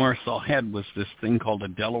Marcel had was this thing called a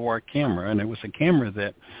Delaware camera, and it was a camera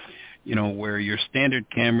that, where your standard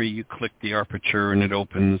camera, you click the aperture and it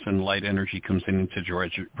opens and light energy comes in and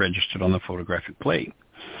it's registered on the photographic plate.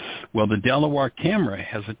 Well, the Delaware camera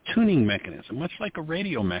has a tuning mechanism, much like a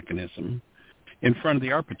radio mechanism, in front of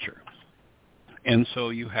the aperture. And so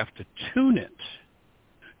you have to tune it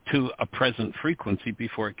to a present frequency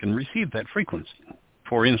before it can receive that frequency.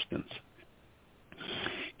 For instance,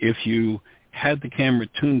 if you had the camera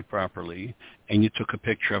tuned properly and you took a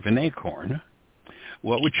picture of an acorn,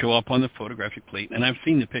 what would show up on the photographic plate, and I've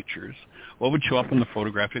seen the pictures, what would show up on the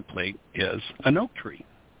photographic plate is an oak tree.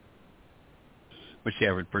 Which the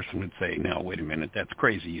average person would say, now, wait a minute, that's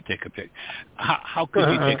crazy. You take a picture. How could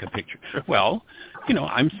you take a picture? Well,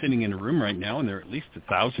 I'm sitting in a room right now, and there are at least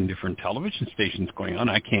 1,000 different television stations going on.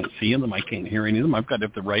 I can't see them. I can't hear any of them. I've got to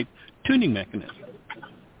have the right tuning mechanism.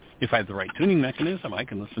 If I have the right tuning mechanism, I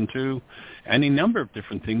can listen to any number of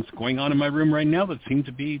different things going on in my room right now that seem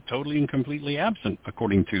to be totally and completely absent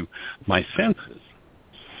according to my senses.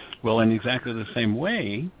 Well, in exactly the same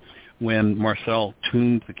way, when Marcel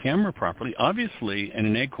tuned the camera properly, obviously in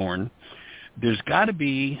an acorn, there's got to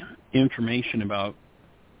be information about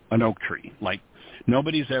an oak tree. Like,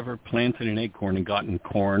 nobody's ever planted an acorn and gotten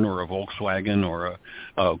corn or a Volkswagen or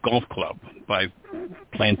a golf club by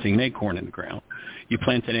planting an acorn in the ground. You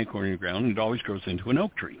plant an acorn in the ground, and it always grows into an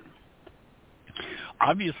oak tree.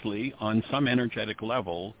 Obviously, on some energetic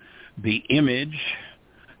level, the image,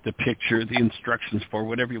 the picture, the instructions for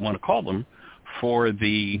whatever you want to call them, for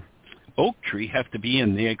the oak tree have to be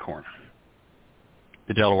in the acorn.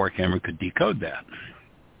 The Delaware camera could decode that.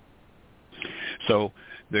 So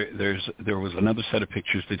there was another set of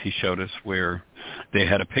pictures that he showed us where they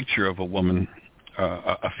had a picture of a woman,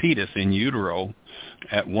 a fetus in utero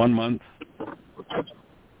at 1 month,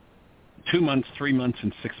 2 months, 3 months,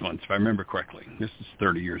 and 6 months, if I remember correctly. This is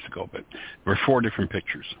 30 years ago, but there were 4 different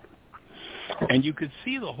pictures. And you could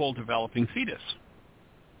see the whole developing fetus.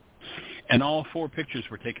 And all 4 pictures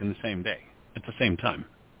were taken the same day, at the same time.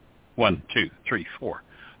 1, 2, 3, 4.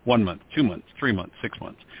 1 month, 2 months, 3 months, 6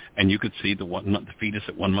 months. And you could see the fetus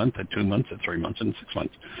at 1 month, at 2 months, at 3 months, and 6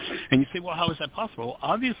 months. And you say, well, how is that possible? Well,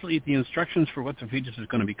 obviously, the instructions for what the fetus is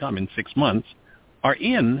going to become in 6 months are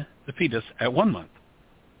in the fetus at 1 month.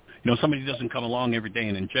 Somebody doesn't come along every day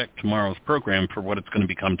and inject tomorrow's program for what it's going to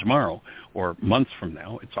become tomorrow or months from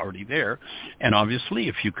now. It's already there. And obviously,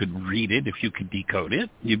 if you could read it, if you could decode it,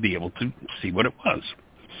 you'd be able to see what it was.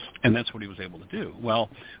 And that's what he was able to do. Well,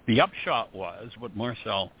 the upshot was what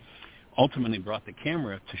Marcel ultimately brought the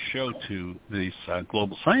camera to show to this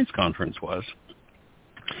global science conference was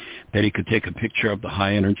that he could take a picture of the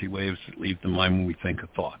high energy waves that leave the mind when we think a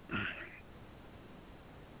thought.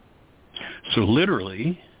 So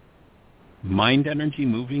literally, mind energy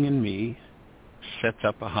moving in me sets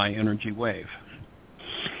up a high energy wave.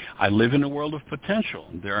 I live in a world of potential.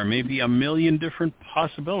 There are maybe a million different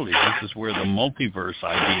possibilities. This is where the multiverse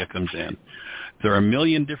idea comes in. There are a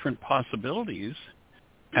million different possibilities,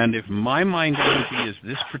 and if my mind energy is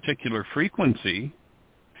this particular frequency,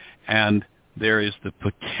 and there is the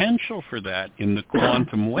potential for that in the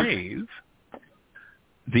quantum wave,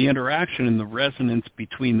 the interaction and the resonance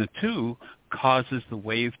between the two causes the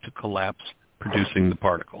wave to collapse, producing the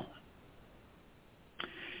particle.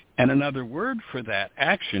 And another word for that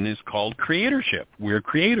action is called creatorship. We're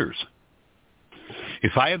creators.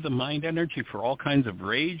 If I have the mind energy for all kinds of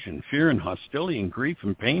rage and fear and hostility and grief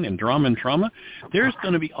and pain and drama and trauma, there's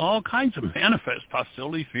going to be all kinds of manifest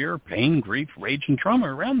hostility, fear, pain, grief, rage, and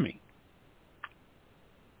trauma around me.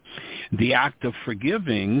 The act of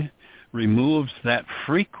forgiving removes that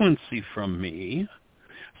frequency from me,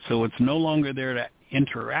 so it's no longer there to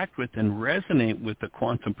interact with and resonate with the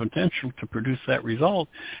quantum potential to produce that result,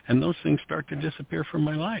 and those things start to disappear from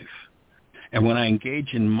my life. And when I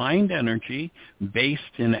engage in mind energy based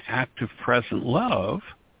in active present love,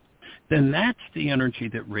 then that's the energy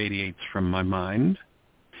that radiates from my mind,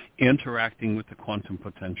 interacting with the quantum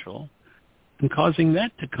potential, and causing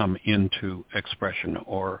that to come into expression,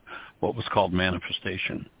 or what was called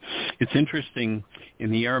manifestation. It's interesting,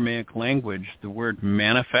 in the Aramaic language, the word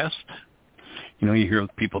manifest, you hear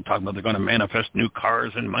people talk about they're going to manifest new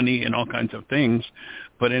cars and money and all kinds of things,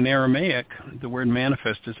 but in Aramaic, the word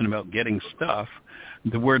manifest isn't about getting stuff.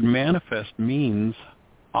 The word manifest means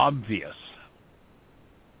obvious.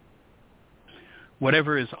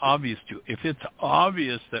 Whatever is obvious to you. If it's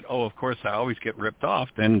obvious that, of course, I always get ripped off,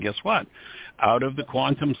 then guess what? Out of the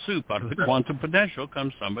quantum soup, out of the quantum potential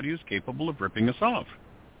comes somebody who's capable of ripping us off.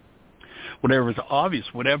 Whatever is obvious,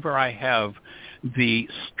 whatever I have the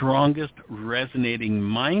strongest resonating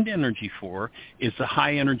mind energy for is the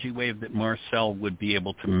high energy wave that Marcel would be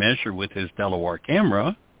able to measure with his Delaware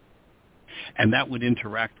camera, and that would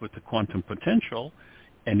interact with the quantum potential.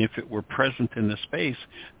 And if it were present in the space,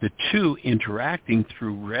 the two interacting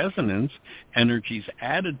through resonance, energies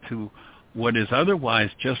added to what is otherwise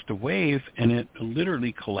just a wave, and it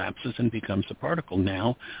literally collapses and becomes a particle.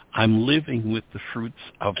 Now I'm living with the fruits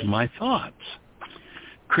of my thoughts.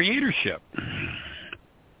 Creatorship.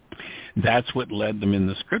 That's what led them in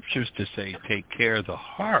the scriptures to say, take care of the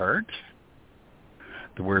heart,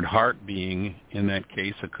 the word heart being, in that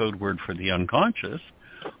case, a code word for the unconscious.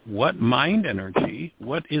 What mind energy,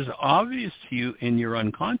 what is obvious to you in your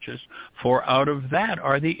unconscious, for out of that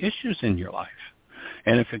are the issues in your life.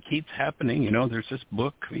 And if it keeps happening, there's this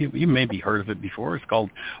book, you maybe heard of it before, it's called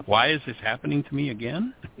Why Is This Happening to Me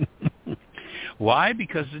Again? Why?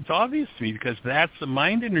 Because it's obvious to me, because that's the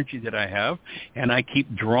mind energy that I have, and I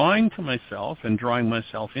keep drawing to myself and drawing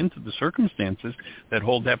myself into the circumstances that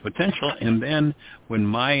hold that potential, and then when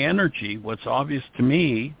my energy, what's obvious to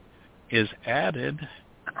me, is added,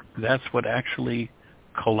 that's what actually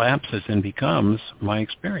collapses and becomes my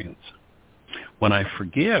experience. When I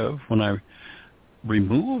forgive, when I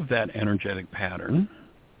remove that energetic pattern,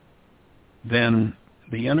 then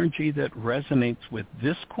the energy that resonates with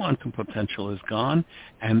this quantum potential is gone,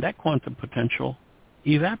 and that quantum potential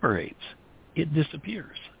evaporates. It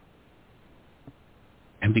disappears.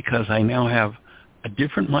 And because I now have a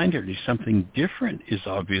different mind energy, something different is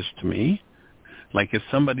obvious to me. Like if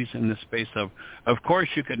somebody's in the space of course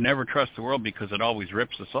you could never trust the world because it always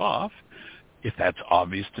rips us off. If that's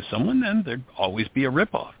obvious to someone, then there'd always be a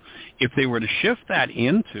ripoff. If they were to shift that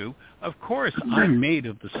into, of course, I'm made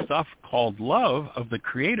of the stuff called love of the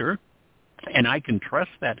Creator, and I can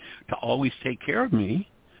trust that to always take care of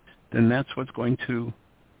me, then that's what's going to,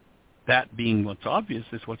 that being what's obvious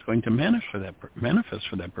is what's going to manifest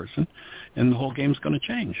for that person, and the whole game's going to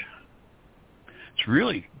change. It's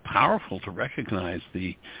really powerful to recognize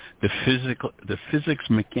the physics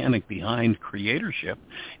mechanic behind creatorship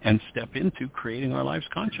and step into creating our lives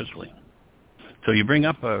consciously. So you bring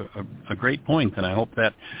up a great point, and I hope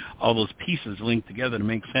that all those pieces link together to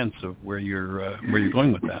make sense of where you're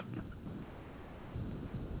going with that.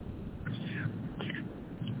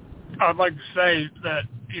 I'd like to say that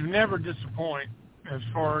you never disappoint as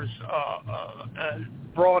far as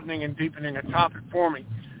broadening and deepening a topic for me.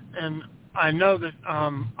 And I know that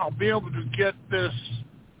I'll be able to get this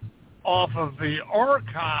off of the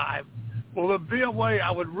archive. Will there be a way I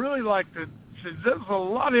would really like to, there's a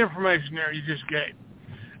lot of information there you just gave.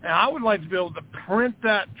 And I would like to be able to print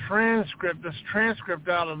this transcript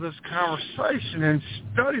out of this conversation and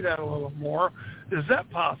study that a little more. Is that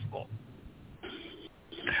possible?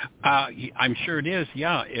 I'm sure it is,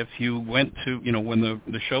 yeah. If you went to, when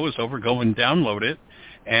the show is over, go and download it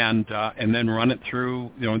and then run it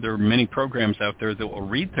through. There are many programs out there that will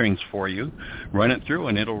read things for you, run it through,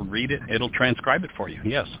 and it'll read it, it'll transcribe it for you,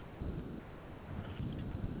 yes.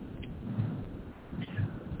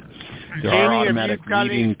 There are automatic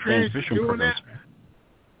reading transmission programs.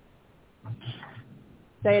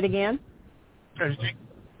 Say it again.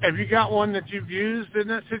 Have you got one that you've used in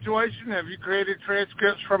that situation? Have you created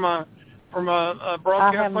transcripts from a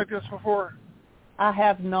broadcast like this before? I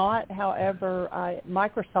have not. However,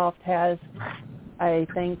 Microsoft has a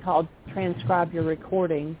thing called Transcribe Your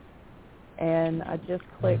Recording, and I just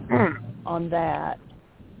clicked on that,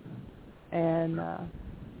 and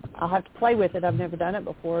I'll have to play with it. I've never done it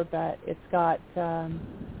before, but it's got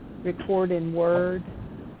record in Word,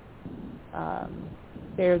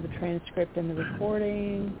 share the transcript in the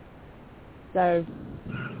recording. So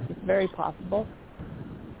it's very possible.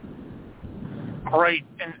 Great.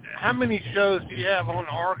 And how many shows do you have on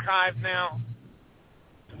archive now?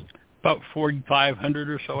 About 4,500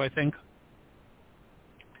 or so, I think.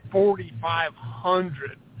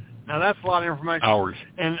 4,500. Now that's a lot of information. Hours.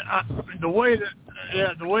 And the way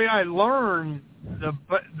I learn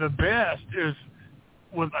the best is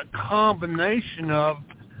with a combination of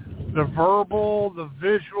the verbal, the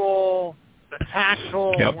visual, the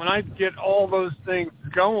tactile. Yep. When I get all those things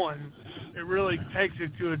going, it really takes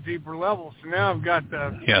it to a deeper level. So now I've got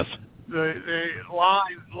the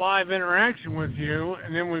live interaction with you,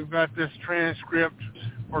 and then we've got this transcript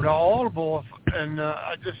for the Audible, and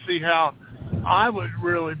I just see how I would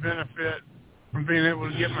really benefit from being able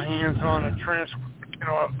to get my hands on a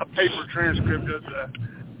paper transcript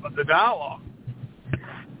of the dialogue.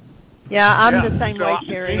 Yeah, I'm the same way,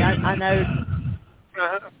 Terry. I know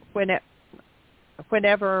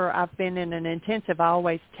whenever I've been in an intensive, I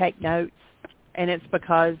always take notes, and it's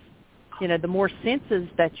because, the more senses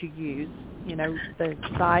that you use, the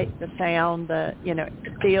sight, the sound, the,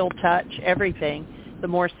 feel, touch, everything, the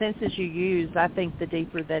more senses you use, I think the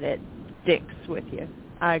deeper that it sticks with you.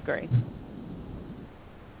 I agree.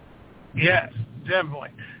 Yes, definitely.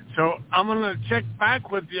 So I'm going to check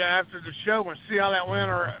back with you after the show and see how that went,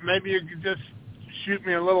 or maybe you could just shoot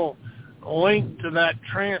me a little link to that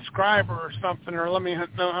transcriber or something, or let me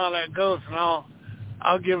know how that goes, and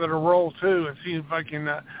I'll give it a roll too and see if I can.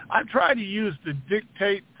 I try to use the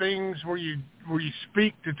dictate things where you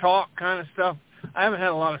speak to talk kind of stuff. I haven't had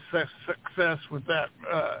a lot of success with that,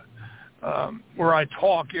 where I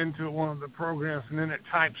talk into one of the programs and then it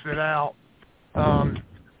types it out.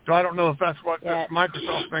 So I don't know if that's what this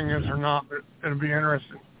Microsoft thing is or not, but it'll be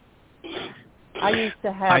interesting. I used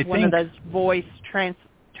to have one of those voice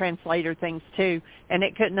translator things too, and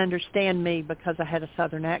it couldn't understand me because I had a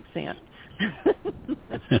Southern accent.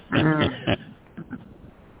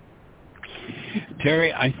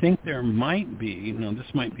 Terry, I think there might be,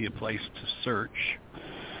 this might be a place to search.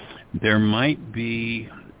 There might be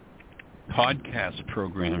podcast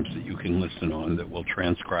programs that you can listen on that will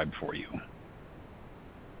transcribe for you.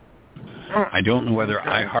 I don't know whether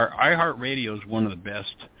iHeartRadio is one of the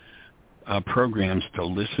best programs to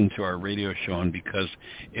listen to our radio show on, because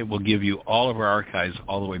it will give you all of our archives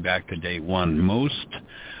all the way back to day one. Most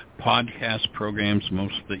podcast programs,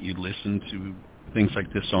 most that you listen to things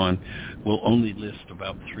like this on, will only list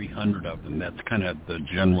about 300 of them. That's kind of the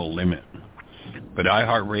general limit. But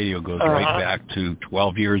iHeartRadio goes right back to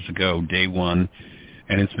 12 years ago, day one,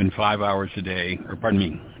 and it's been 5 hours a day,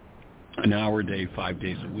 an hour a day, 5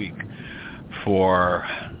 days a week for,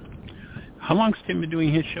 how long's Tim been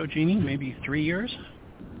doing his show, Jeannie? Maybe 3 years?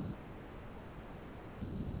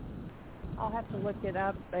 I'll have to look it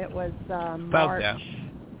up. It was about March. That.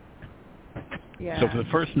 Yeah. So for the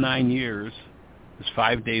first 9 years, it's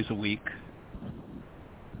 5 days a week,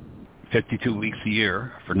 52 weeks a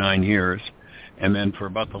year for 9 years. And then for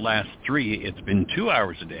about the last 3, it's been 2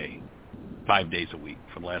 hours a day, 5 days a week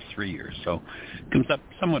for the last 3 years. So it comes up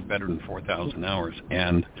somewhat better than 4,000 hours.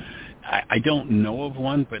 And I don't know of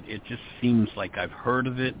one, but it just seems like I've heard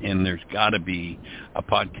of it, and there's got to be a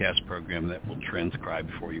podcast program that will transcribe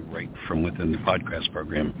for you right from within the podcast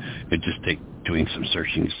program. It just takes doing some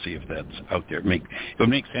searching to see if that's out there. It would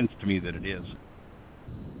make sense to me that it is.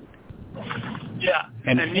 Yeah,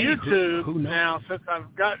 and YouTube who knows? now, since I'm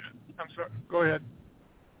sorry, go ahead.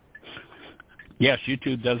 Yes,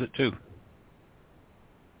 YouTube does it too.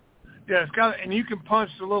 Yeah, and you can punch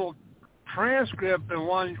the little transcript, and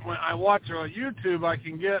when I watch it on YouTube, I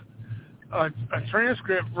can get a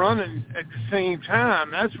transcript running at the same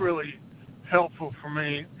time. That's really helpful for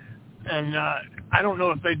me. And I don't know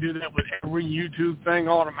if they do that with every YouTube thing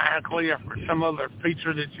automatically, or for some other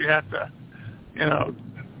feature that you have to,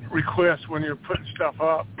 request when you're putting stuff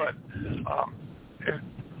up. But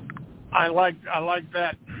I like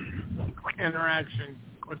that interaction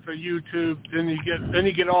with the YouTube. Then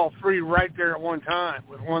you get all three right there at one time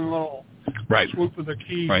with one little swoop of the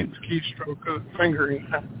keystroke of the fingering.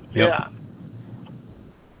 Yep. Yeah.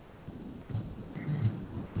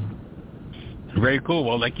 Very cool.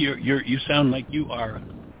 Well, like you sound like you are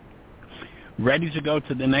ready to go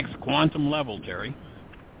to the next quantum level, Terry.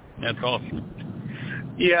 That's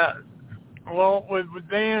awesome. Yeah. Well, with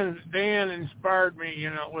Dan inspired me,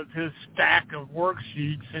 with his stack of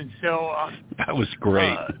worksheets, and so that was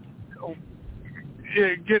great.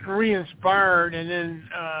 Getting re-inspired, and then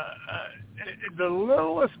the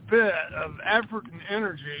littlest bit of effort and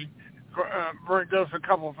energy does a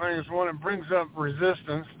couple of things. One, it brings up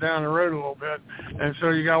resistance down the road a little bit, and so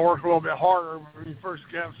you got to work a little bit harder when you first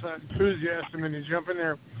get some enthusiasm and you jump in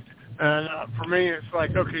there. And for me, it's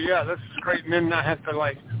like, okay, yeah, this is great, and then I have to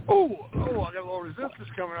I got a little resistance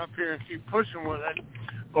coming up here, and keep pushing with it.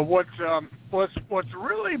 But what's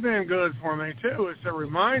really been good for me too is a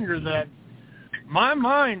reminder that my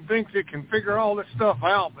mind thinks it can figure all this stuff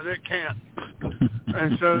out, but it can't.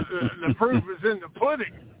 And so the proof is in the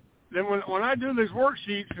pudding. Then when I do these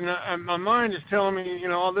worksheets and my mind is telling me,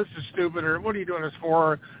 oh, this is stupid, or what are you doing this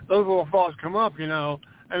for? Those little thoughts come up,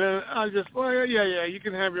 and then I just, yeah, you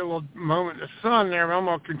can have your little moment in the sun there, but I'm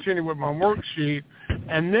going to continue with my worksheet.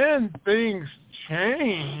 And then things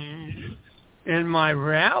change in my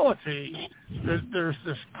reality. There's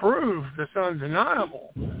this proof that's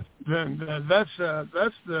undeniable. Then that's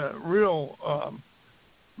the real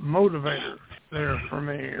motivator there for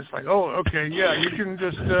me. It's like, oh, okay, yeah, you can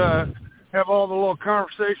just have all the little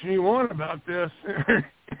conversation you want about this.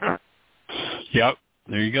 Yep,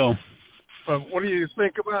 there you go. But what do you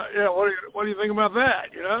think about? Yeah, what do you think about that?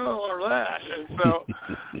 Or that? And so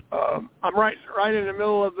I'm right in the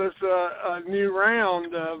middle of this new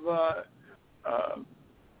round of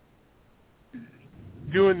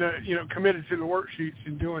doing the committed to the worksheets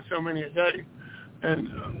and doing so many a day, and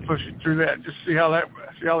pushing through that, just see how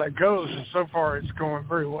that goes. And so far, it's going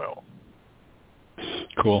very well.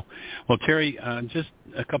 Cool. Well, Terry, just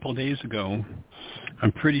a couple of days ago,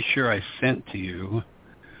 I'm pretty sure I sent to you,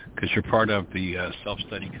 because you're part of the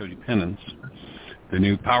self-study codependence, the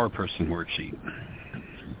new Power Person worksheet.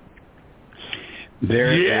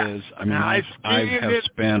 There is. I mean, I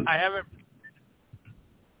haven't.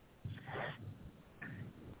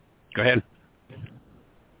 Go ahead.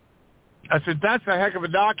 I said, that's a heck of a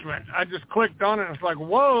document. I just clicked on it, and it's like,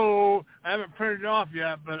 whoa, I haven't printed it off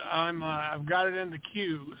yet, but I've got it in the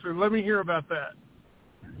queue. So let me hear about that.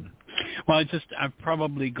 Well, I've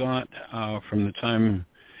probably got from the time,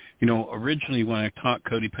 originally when I taught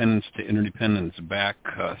codependence to interdependence back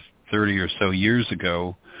 30 or so years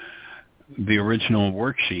ago, the original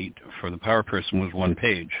worksheet for the Power Person was one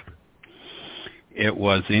page. It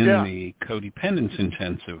was in the Codependence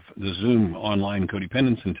Intensive, the Zoom online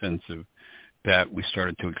Codependence Intensive, that we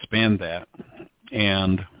started to expand that.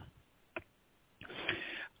 And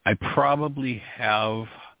I probably have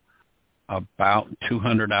about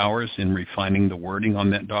 200 hours in refining the wording on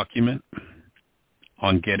that document,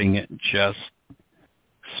 on getting it just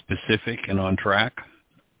specific and on track.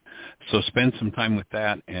 So spend some time with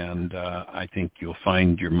that, and I think you'll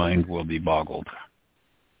find your mind will be boggled.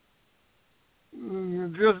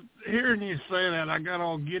 Just hearing you say that, I got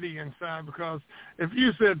all giddy inside, because if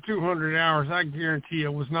you said 200 hours, I guarantee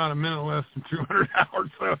it was not a minute less than 200 hours.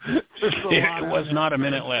 So it was not a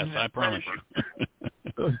minute less, I promise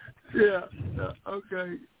you. Yeah.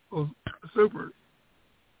 Okay. Well, super.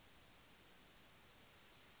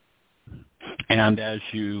 And as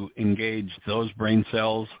you engage those brain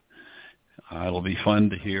cells, it'll be fun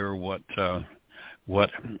to hear what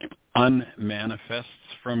unmanifests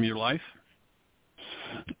from your life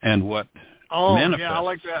and what manifests I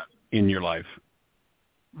like that. in your life.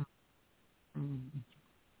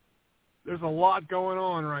 There's a lot going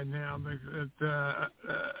on right now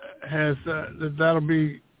that'll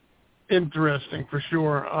be interesting for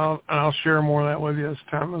sure. I'll share more of that with you as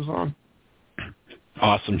time goes on.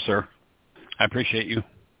 Awesome, sir. I appreciate you.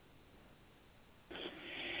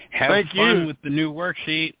 Have Thank fun you. with the new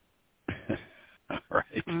worksheet.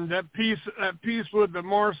 Right. And that piece with the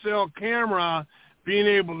Marcel camera, being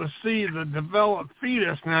able to see the developed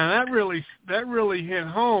fetus. Now that really hit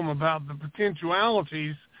home about the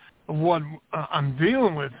potentialities of what I'm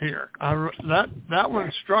dealing with here. That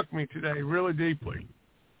one struck me today really deeply.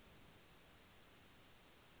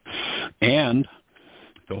 And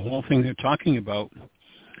the whole thing they're talking about,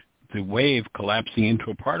 the wave collapsing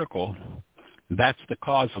into a particle, that's the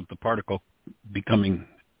cause of the particle coming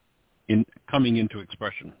into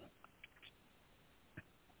expression.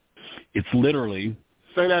 It's literally...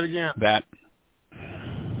 Say that again. That...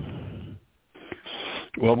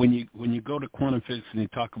 Well, when you go to quantum physics and you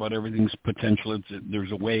talk about everything's potential,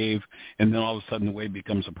 there's a wave, and then all of a sudden the wave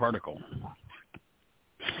becomes a particle.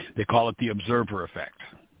 They call it the observer effect.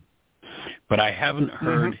 But I haven't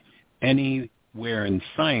heard anywhere in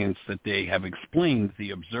science that they have explained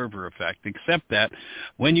the observer effect, except that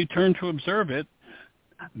when you turn to observe it,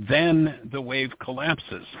 then the wave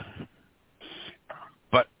collapses.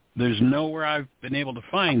 But there's nowhere I've been able to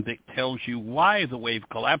find that tells you why the wave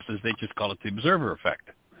collapses. They just call it the observer effect.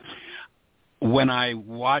 When I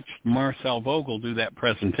watched Marcel Vogel do that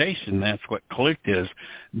presentation, that's what clicked is,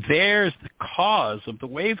 there's the cause of the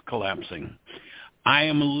wave collapsing. I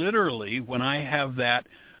am literally, when I have that,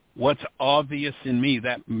 what's obvious in me,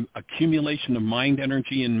 that accumulation of mind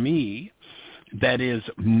energy in me, that is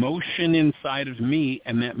motion inside of me,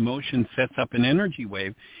 and that motion sets up an energy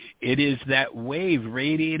wave. It is that wave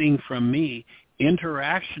radiating from me,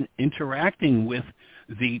 interacting with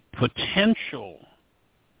the potential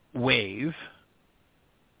wave,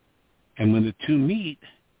 and when the two meet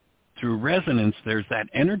through resonance, there's that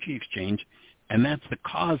energy exchange, and that's the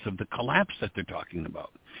cause of the collapse that they're talking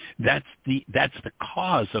about. That's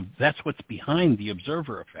what's behind the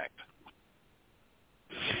observer effect.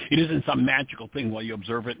 It isn't some magical thing while you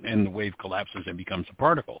observe it and the wave collapses and becomes a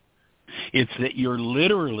particle. It's that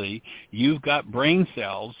you've got brain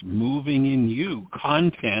cells moving in you,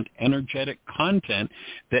 energetic content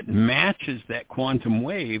that matches that quantum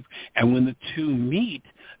wave, and when the two meet,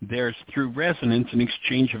 there's, through resonance, an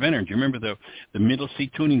exchange of energy. Remember the middle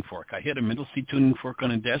C tuning fork. I hit a middle C tuning fork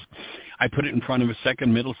on a desk. I put it in front of a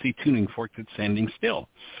second middle C tuning fork that's standing still.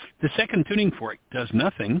 The second tuning fork does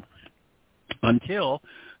nothing until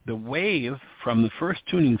the wave from the first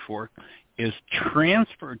tuning fork is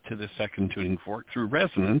transferred to the second tuning fork through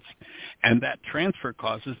resonance, and that transfer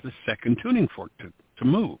causes the second tuning fork to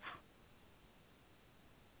move.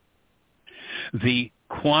 The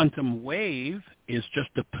quantum wave is just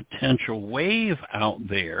a potential wave out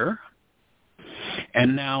there,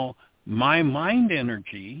 and now my mind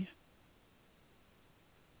energy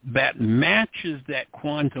that matches that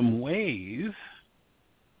quantum wave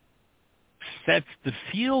sets the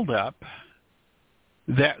field up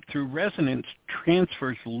that through resonance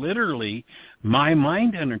transfers literally my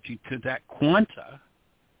mind energy to that quanta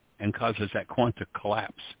and causes that quanta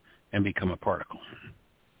collapse and become a particle.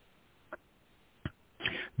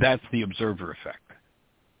 That's the observer effect.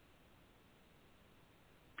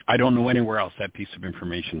 I don't know anywhere else that piece of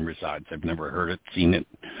information resides. I've never heard it, seen it,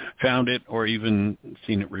 found it, or even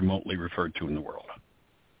seen it remotely referred to in the world.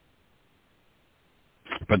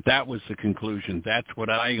 But that was the conclusion. That's what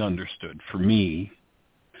I understood for me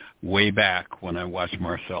way back when I watched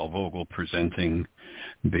Marcel Vogel presenting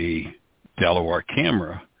the Delaware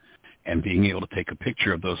camera and being able to take a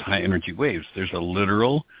picture of those high-energy waves. There's a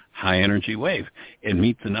literal high-energy wave. It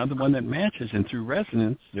meets another one that matches, and through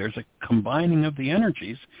resonance, there's a combining of the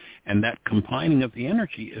energies, and that combining of the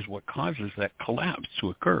energy is what causes that collapse to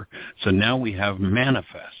occur. So now we have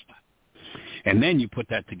manifest. And then you put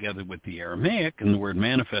that together with the Aramaic, and the word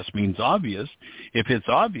manifest means obvious. If it's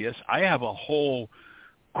obvious, I have a whole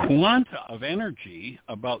quanta of energy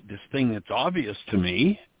about this thing that's obvious to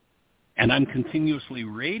me, and I'm continuously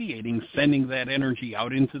radiating, sending that energy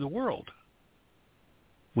out into the world.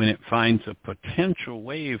 When it finds a potential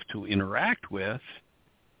wave to interact with,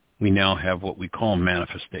 we now have what we call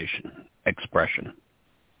manifestation, expression,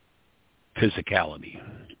 physicality.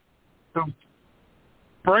 So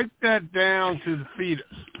break that down to the fetus.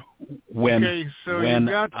 Wait,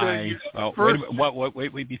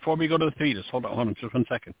 before we go to the fetus, hold on, just 1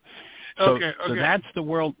 second. So that's the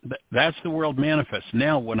world. That's the world manifest.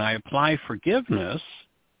 Now, when I apply forgiveness,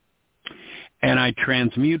 and I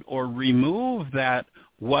transmute or remove that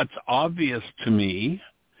what's obvious to me,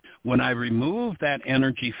 when I remove that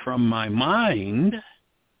energy from my mind,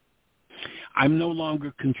 I'm no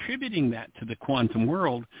longer contributing that to the quantum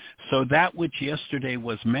world. So that which yesterday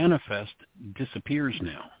was manifest disappears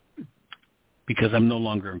now, because I'm no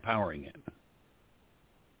longer empowering it.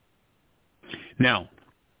 Now,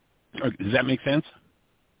 does that make sense?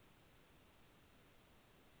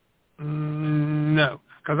 No,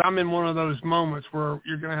 because I'm in one of those moments where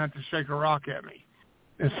you're going to have to shake a rock at me.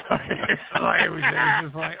 It's like everything's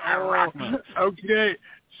just like, oh, okay.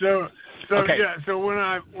 So okay. Yeah. So when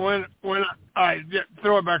I all right,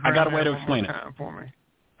 throw it back around. I got a way to explain it for me.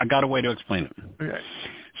 I got a way to explain it. Okay.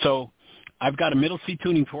 So I've got a middle C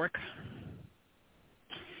tuning fork.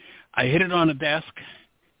 I hit it on a desk,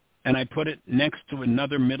 and I put it next to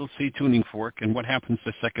another middle C tuning fork. And what happens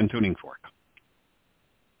to the second tuning fork?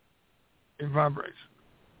 It vibrates.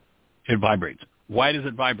 It vibrates. Why does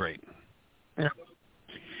it vibrate? Yeah.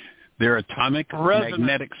 Their atomic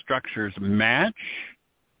magnetic structures match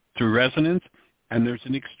through resonance, and there's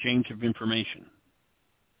an exchange of information.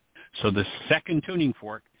 So the second tuning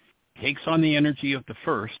fork takes on the energy of the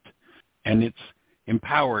first, and it's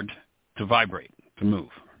empowered to vibrate, to move.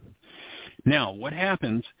 Now, what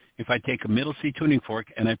happens if I take a middle C tuning fork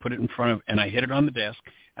and I put it in front of, and I hit it on the desk,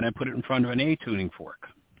 and I put it in front of an A tuning fork?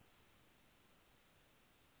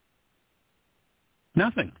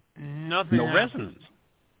 Nothing. Nothing. No resonance.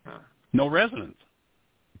 No resonance.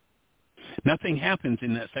 Nothing happens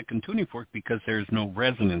in that second tuning fork because there's no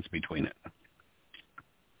resonance between it.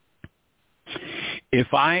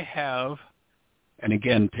 If I have, and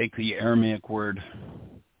again, take the Aramaic word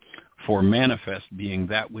for manifest being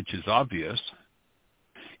that which is obvious,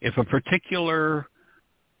 if a particular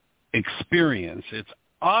experience, it's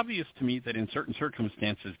obvious to me that in certain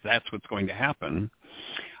circumstances that's what's going to happen,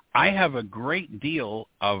 I have a great deal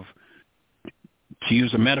of, to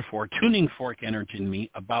use a metaphor, tuning fork energy in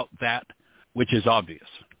me about that which is obvious.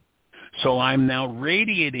 So I'm now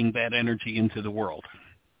radiating that energy into the world.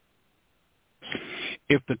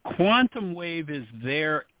 If the quantum wave is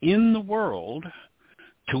there in the world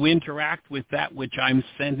to interact with that which I'm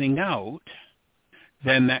sending out,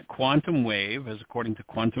 then that quantum wave, as according to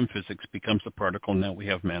quantum physics, becomes a particle. Now we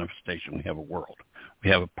have manifestation. We have a world. We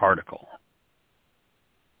have a particle.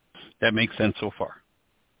 That makes sense so far?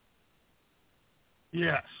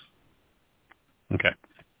 Yes. Okay.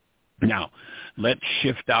 Now, let's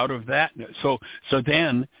shift out of that. So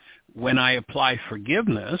then when I apply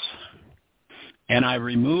forgiveness and I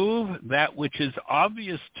remove that which is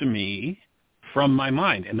obvious to me from my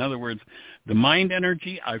mind, in other words, the mind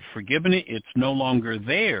energy, I've forgiven it, it's no longer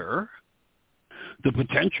there. The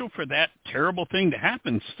potential for that terrible thing to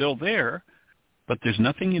happen is still there, but there's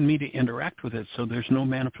nothing in me to interact with it, so there's no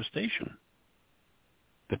manifestation.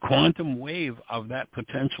 The quantum wave of that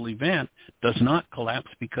potential event does not collapse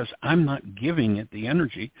because I'm not giving it the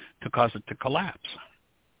energy to cause it to collapse.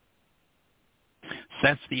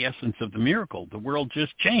 That's the essence of the miracle. The world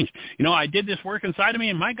just changed. You know, I did this work inside of me,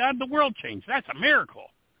 and my God, the world changed. That's a miracle.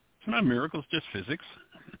 It's not a miracle. It's just physics.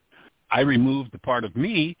 I removed the part of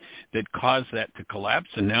me that caused that to collapse,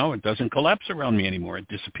 and now it doesn't collapse around me anymore. It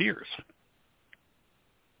disappears.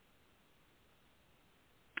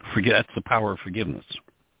 That's the power of forgiveness.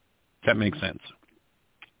 Does that make sense?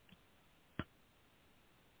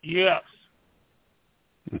 Yes.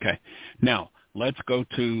 Okay. Now, let's go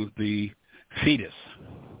to the fetus.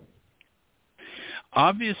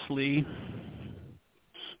 Obviously,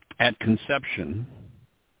 at conception,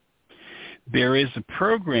 there is a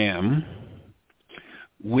program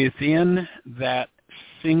within that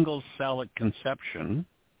single cell at conception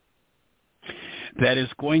that is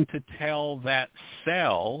going to tell that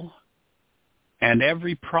cell and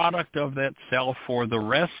every product of that cell for the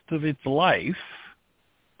rest of its life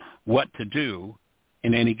what to do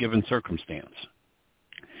in any given circumstance.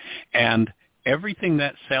 And everything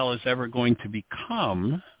that cell is ever going to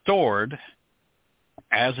become stored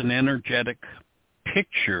as an energetic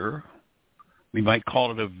picture, we might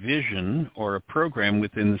call it a vision or a program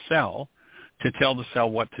within the cell to tell the cell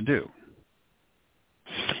what to do.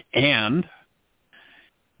 And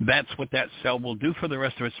that's what that cell will do for the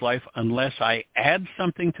rest of its life unless I add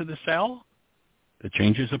something to the cell that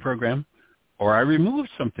changes the program, or I remove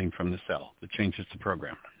something from the cell that changes the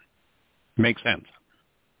program. Makes sense?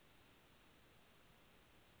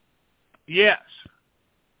 Yes.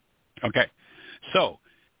 Okay. So,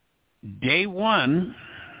 day one,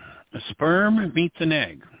 a sperm meets an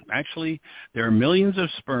egg. Actually, there are millions of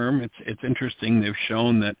sperm. It's interesting. They've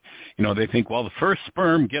shown that, they think, well, the first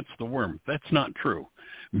sperm gets the worm. That's not true.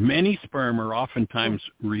 Many sperm are oftentimes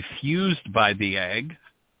refused by the egg,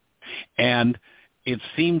 and it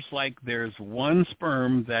seems like there's one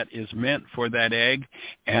sperm that is meant for that egg,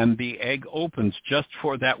 and the egg opens just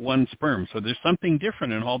for that one sperm. So there's something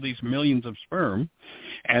different in all these millions of sperm,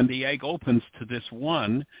 and the egg opens to this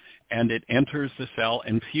one, and it enters the cell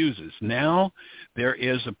and fuses. Now there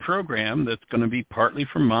is a program that's going to be partly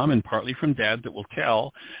from mom and partly from dad that will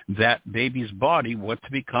tell that baby's body what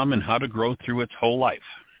to become and how to grow through its whole life.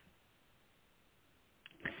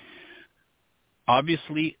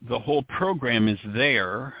 obviously the whole program is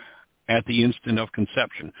there at the instant of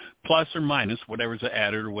conception, plus or minus whatever's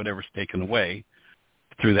added or whatever's taken away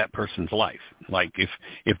through that person's life. Like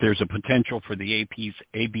if there's a potential for the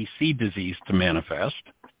ABC disease to manifest,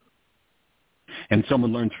 and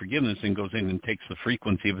someone learns forgiveness and goes in and takes the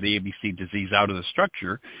frequency of the ABC disease out of the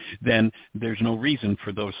structure, then there's no reason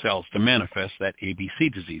for those cells to manifest that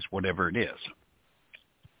ABC disease, whatever it is.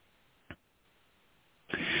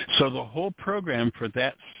 So the whole program for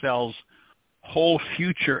that cell's whole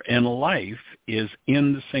future and life is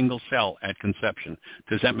in the single cell at conception.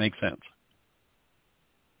 Does that make sense?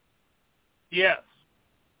 Yes.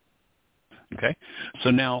 Okay.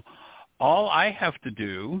 So now all I have to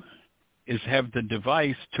do is have the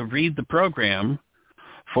device to read the program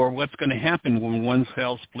for what's going to happen when one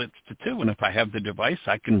cell splits to two. And if I have the device,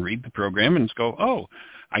 I can read the program and go, oh,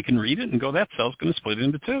 I can read it and go, that cell's going to split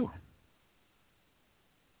into two.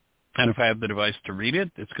 And if I have the device to read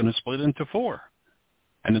it, it's going to split into 4.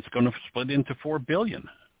 And it's going to split into 4 billion.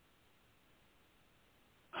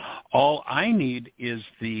 All I need is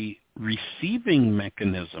the receiving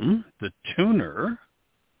mechanism, the tuner,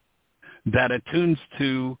 that attunes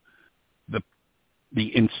to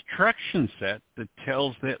the instruction set that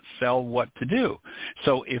tells that cell what to do.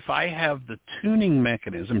 So if I have the tuning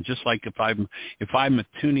mechanism, just like if I'm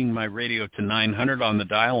attuning my radio to 900 on the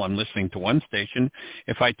dial, I'm listening to one station.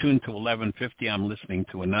 If I tune to 1150, I'm listening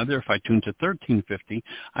to another. If I tune to 1350,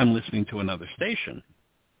 I'm listening to another station.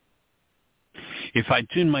 If I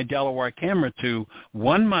tune my Delaware camera to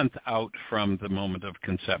 1 month out from the moment of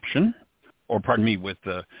conception, or pardon me, with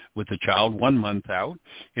the child 1 month out,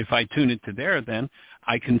 if I tune it to there, then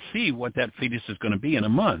I can see what that fetus is going to be in a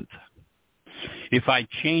month. If I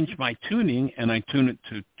change my tuning and I tune it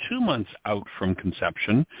to 2 months out from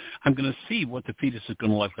conception, I'm going to see what the fetus is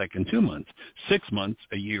going to look like in 2 months, 6 months,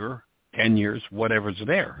 a year, 10 years, whatever's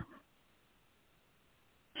there.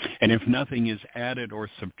 And if nothing is added or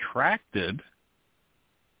subtracted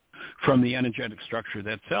from the energetic structure of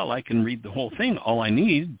that cell, I can read the whole thing. All I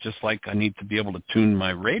need, just like I need to be able to tune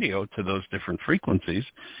my radio to those different frequencies,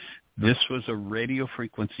 this was a radio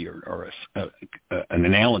frequency, or an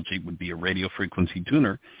analogy would be a radio frequency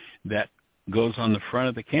tuner that goes on the front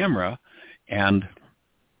of the camera, and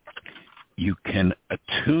you can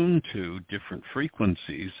attune to different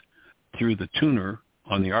frequencies through the tuner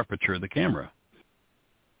on the aperture of the camera.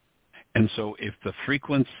 And so if the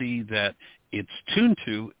frequency that it's tuned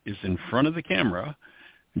to is in front of the camera,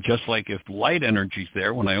 just like if light energy's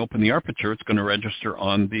there, when I open the aperture, it's going to register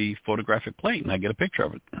on the photographic plate, and I get a picture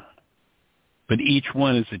of it. But each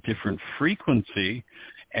one is a different frequency,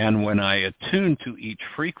 and when I attune to each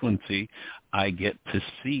frequency, I get to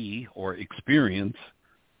see or experience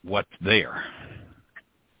what's there.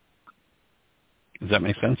 Does that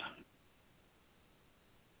make sense?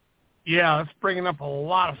 Yeah, it's bringing up a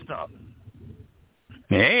lot of stuff.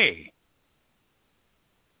 Hey.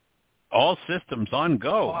 All systems on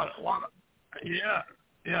go. A lot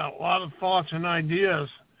of thoughts and ideas.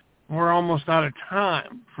 We're almost out of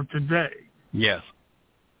time for today. Yes.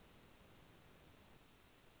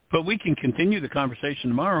 But we can continue the conversation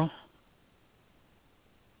tomorrow.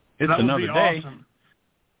 It's that would another be day. Awesome.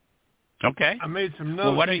 Okay. I made some notes.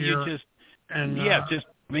 Well, why don't here you just just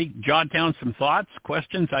jot down some thoughts,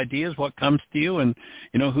 questions, ideas, what comes to you, and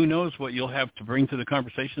who knows what you'll have to bring to the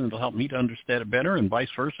conversation that'll help me to understand it better, and vice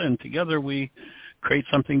versa, and together we create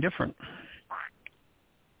something different.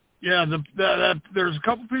 Yeah, there's a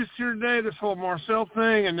couple pieces here today. This whole Marcel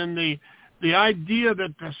thing, and then the idea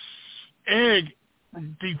that the egg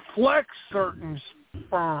deflects certain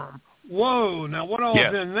sperm. Whoa! Now what all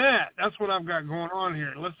is in that? That's what I've got going on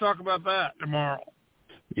here. Let's talk about that tomorrow.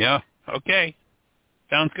 Yeah. Okay.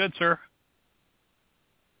 Sounds good, sir.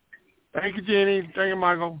 Thank you, Jeannie. Thank you,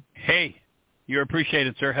 Michael. Hey, you're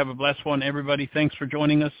appreciated, sir. Have a blessed one, everybody. Thanks for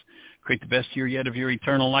joining us. Create the best year yet of your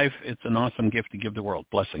eternal life. It's an awesome gift to give the world.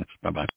 Blessings. Bye-bye.